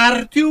እኮ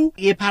ፓርቲው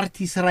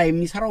የፓርቲ ስራ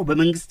የሚሰራው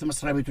በመንግስት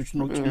መስሪያ ቤቶች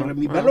ነው ጭምር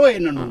የሚባለው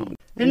ይሄንን ነው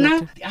እና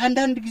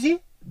አንዳንድ ጊዜ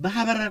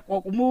በሀበራ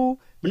ቆቁሞ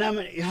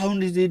ምናምን አሁን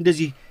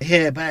እንደዚህ ይሄ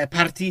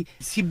ፓርቲ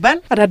ሲባል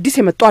አዳዲስ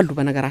የመጡ አሉ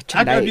በነገራችን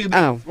ላይ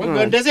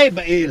እንደዚህ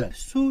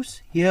ሱስ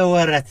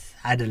የወረት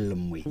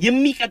አይደለም ወይ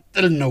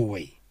የሚቀጥል ነው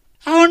ወይ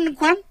አሁን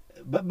እንኳን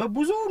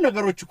በብዙ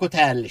ነገሮች እኮ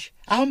ታያለሽ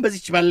አሁን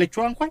በዚች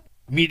ባለችው እንኳን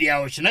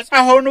ሚዲያዎች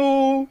ነፃ ሆኑ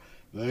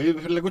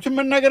በፈለጉት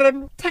መናገራሉ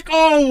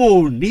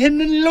ተቃውሞውን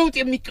ይሄንን ለውጥ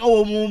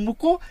የሚቃወሙም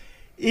እኮ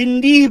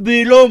እንዲህ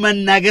ብሎ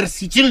መናገር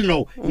ሲችል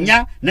ነው እኛ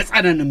ነፃ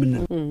ነን ምን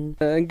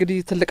እንግዲህ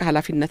ትልቅ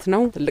ኃላፊነት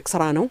ነው ትልቅ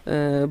ስራ ነው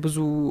ብዙ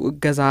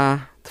እገዛ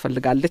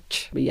ትፈልጋለች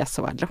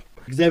በያስባለሁ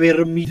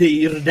እግዚአብሔርም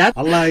ይርዳት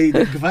አላህ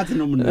ይደግፋት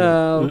ነው ምን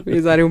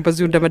የዛሬውን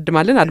በዚሁ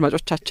እንደመድማለን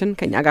አድማጮቻችን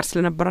ከኛ ጋር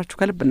ስለነበራችሁ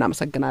ከልብ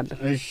እናመሰግናለን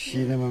እሺ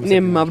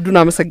እኔም አብዱን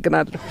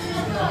አመሰግናለሁ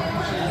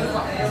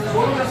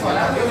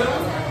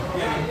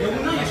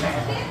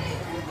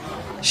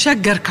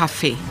ሸገር ካፌ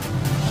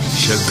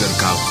ሸገር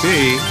ካፌ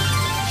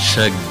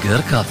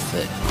ሸገር ካፌ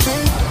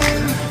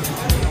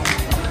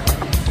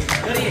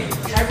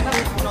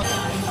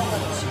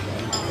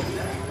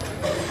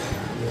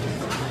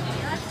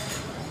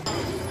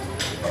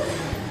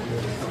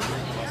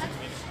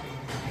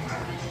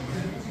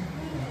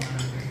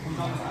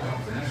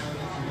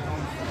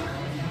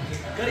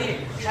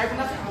Sheger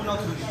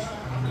FM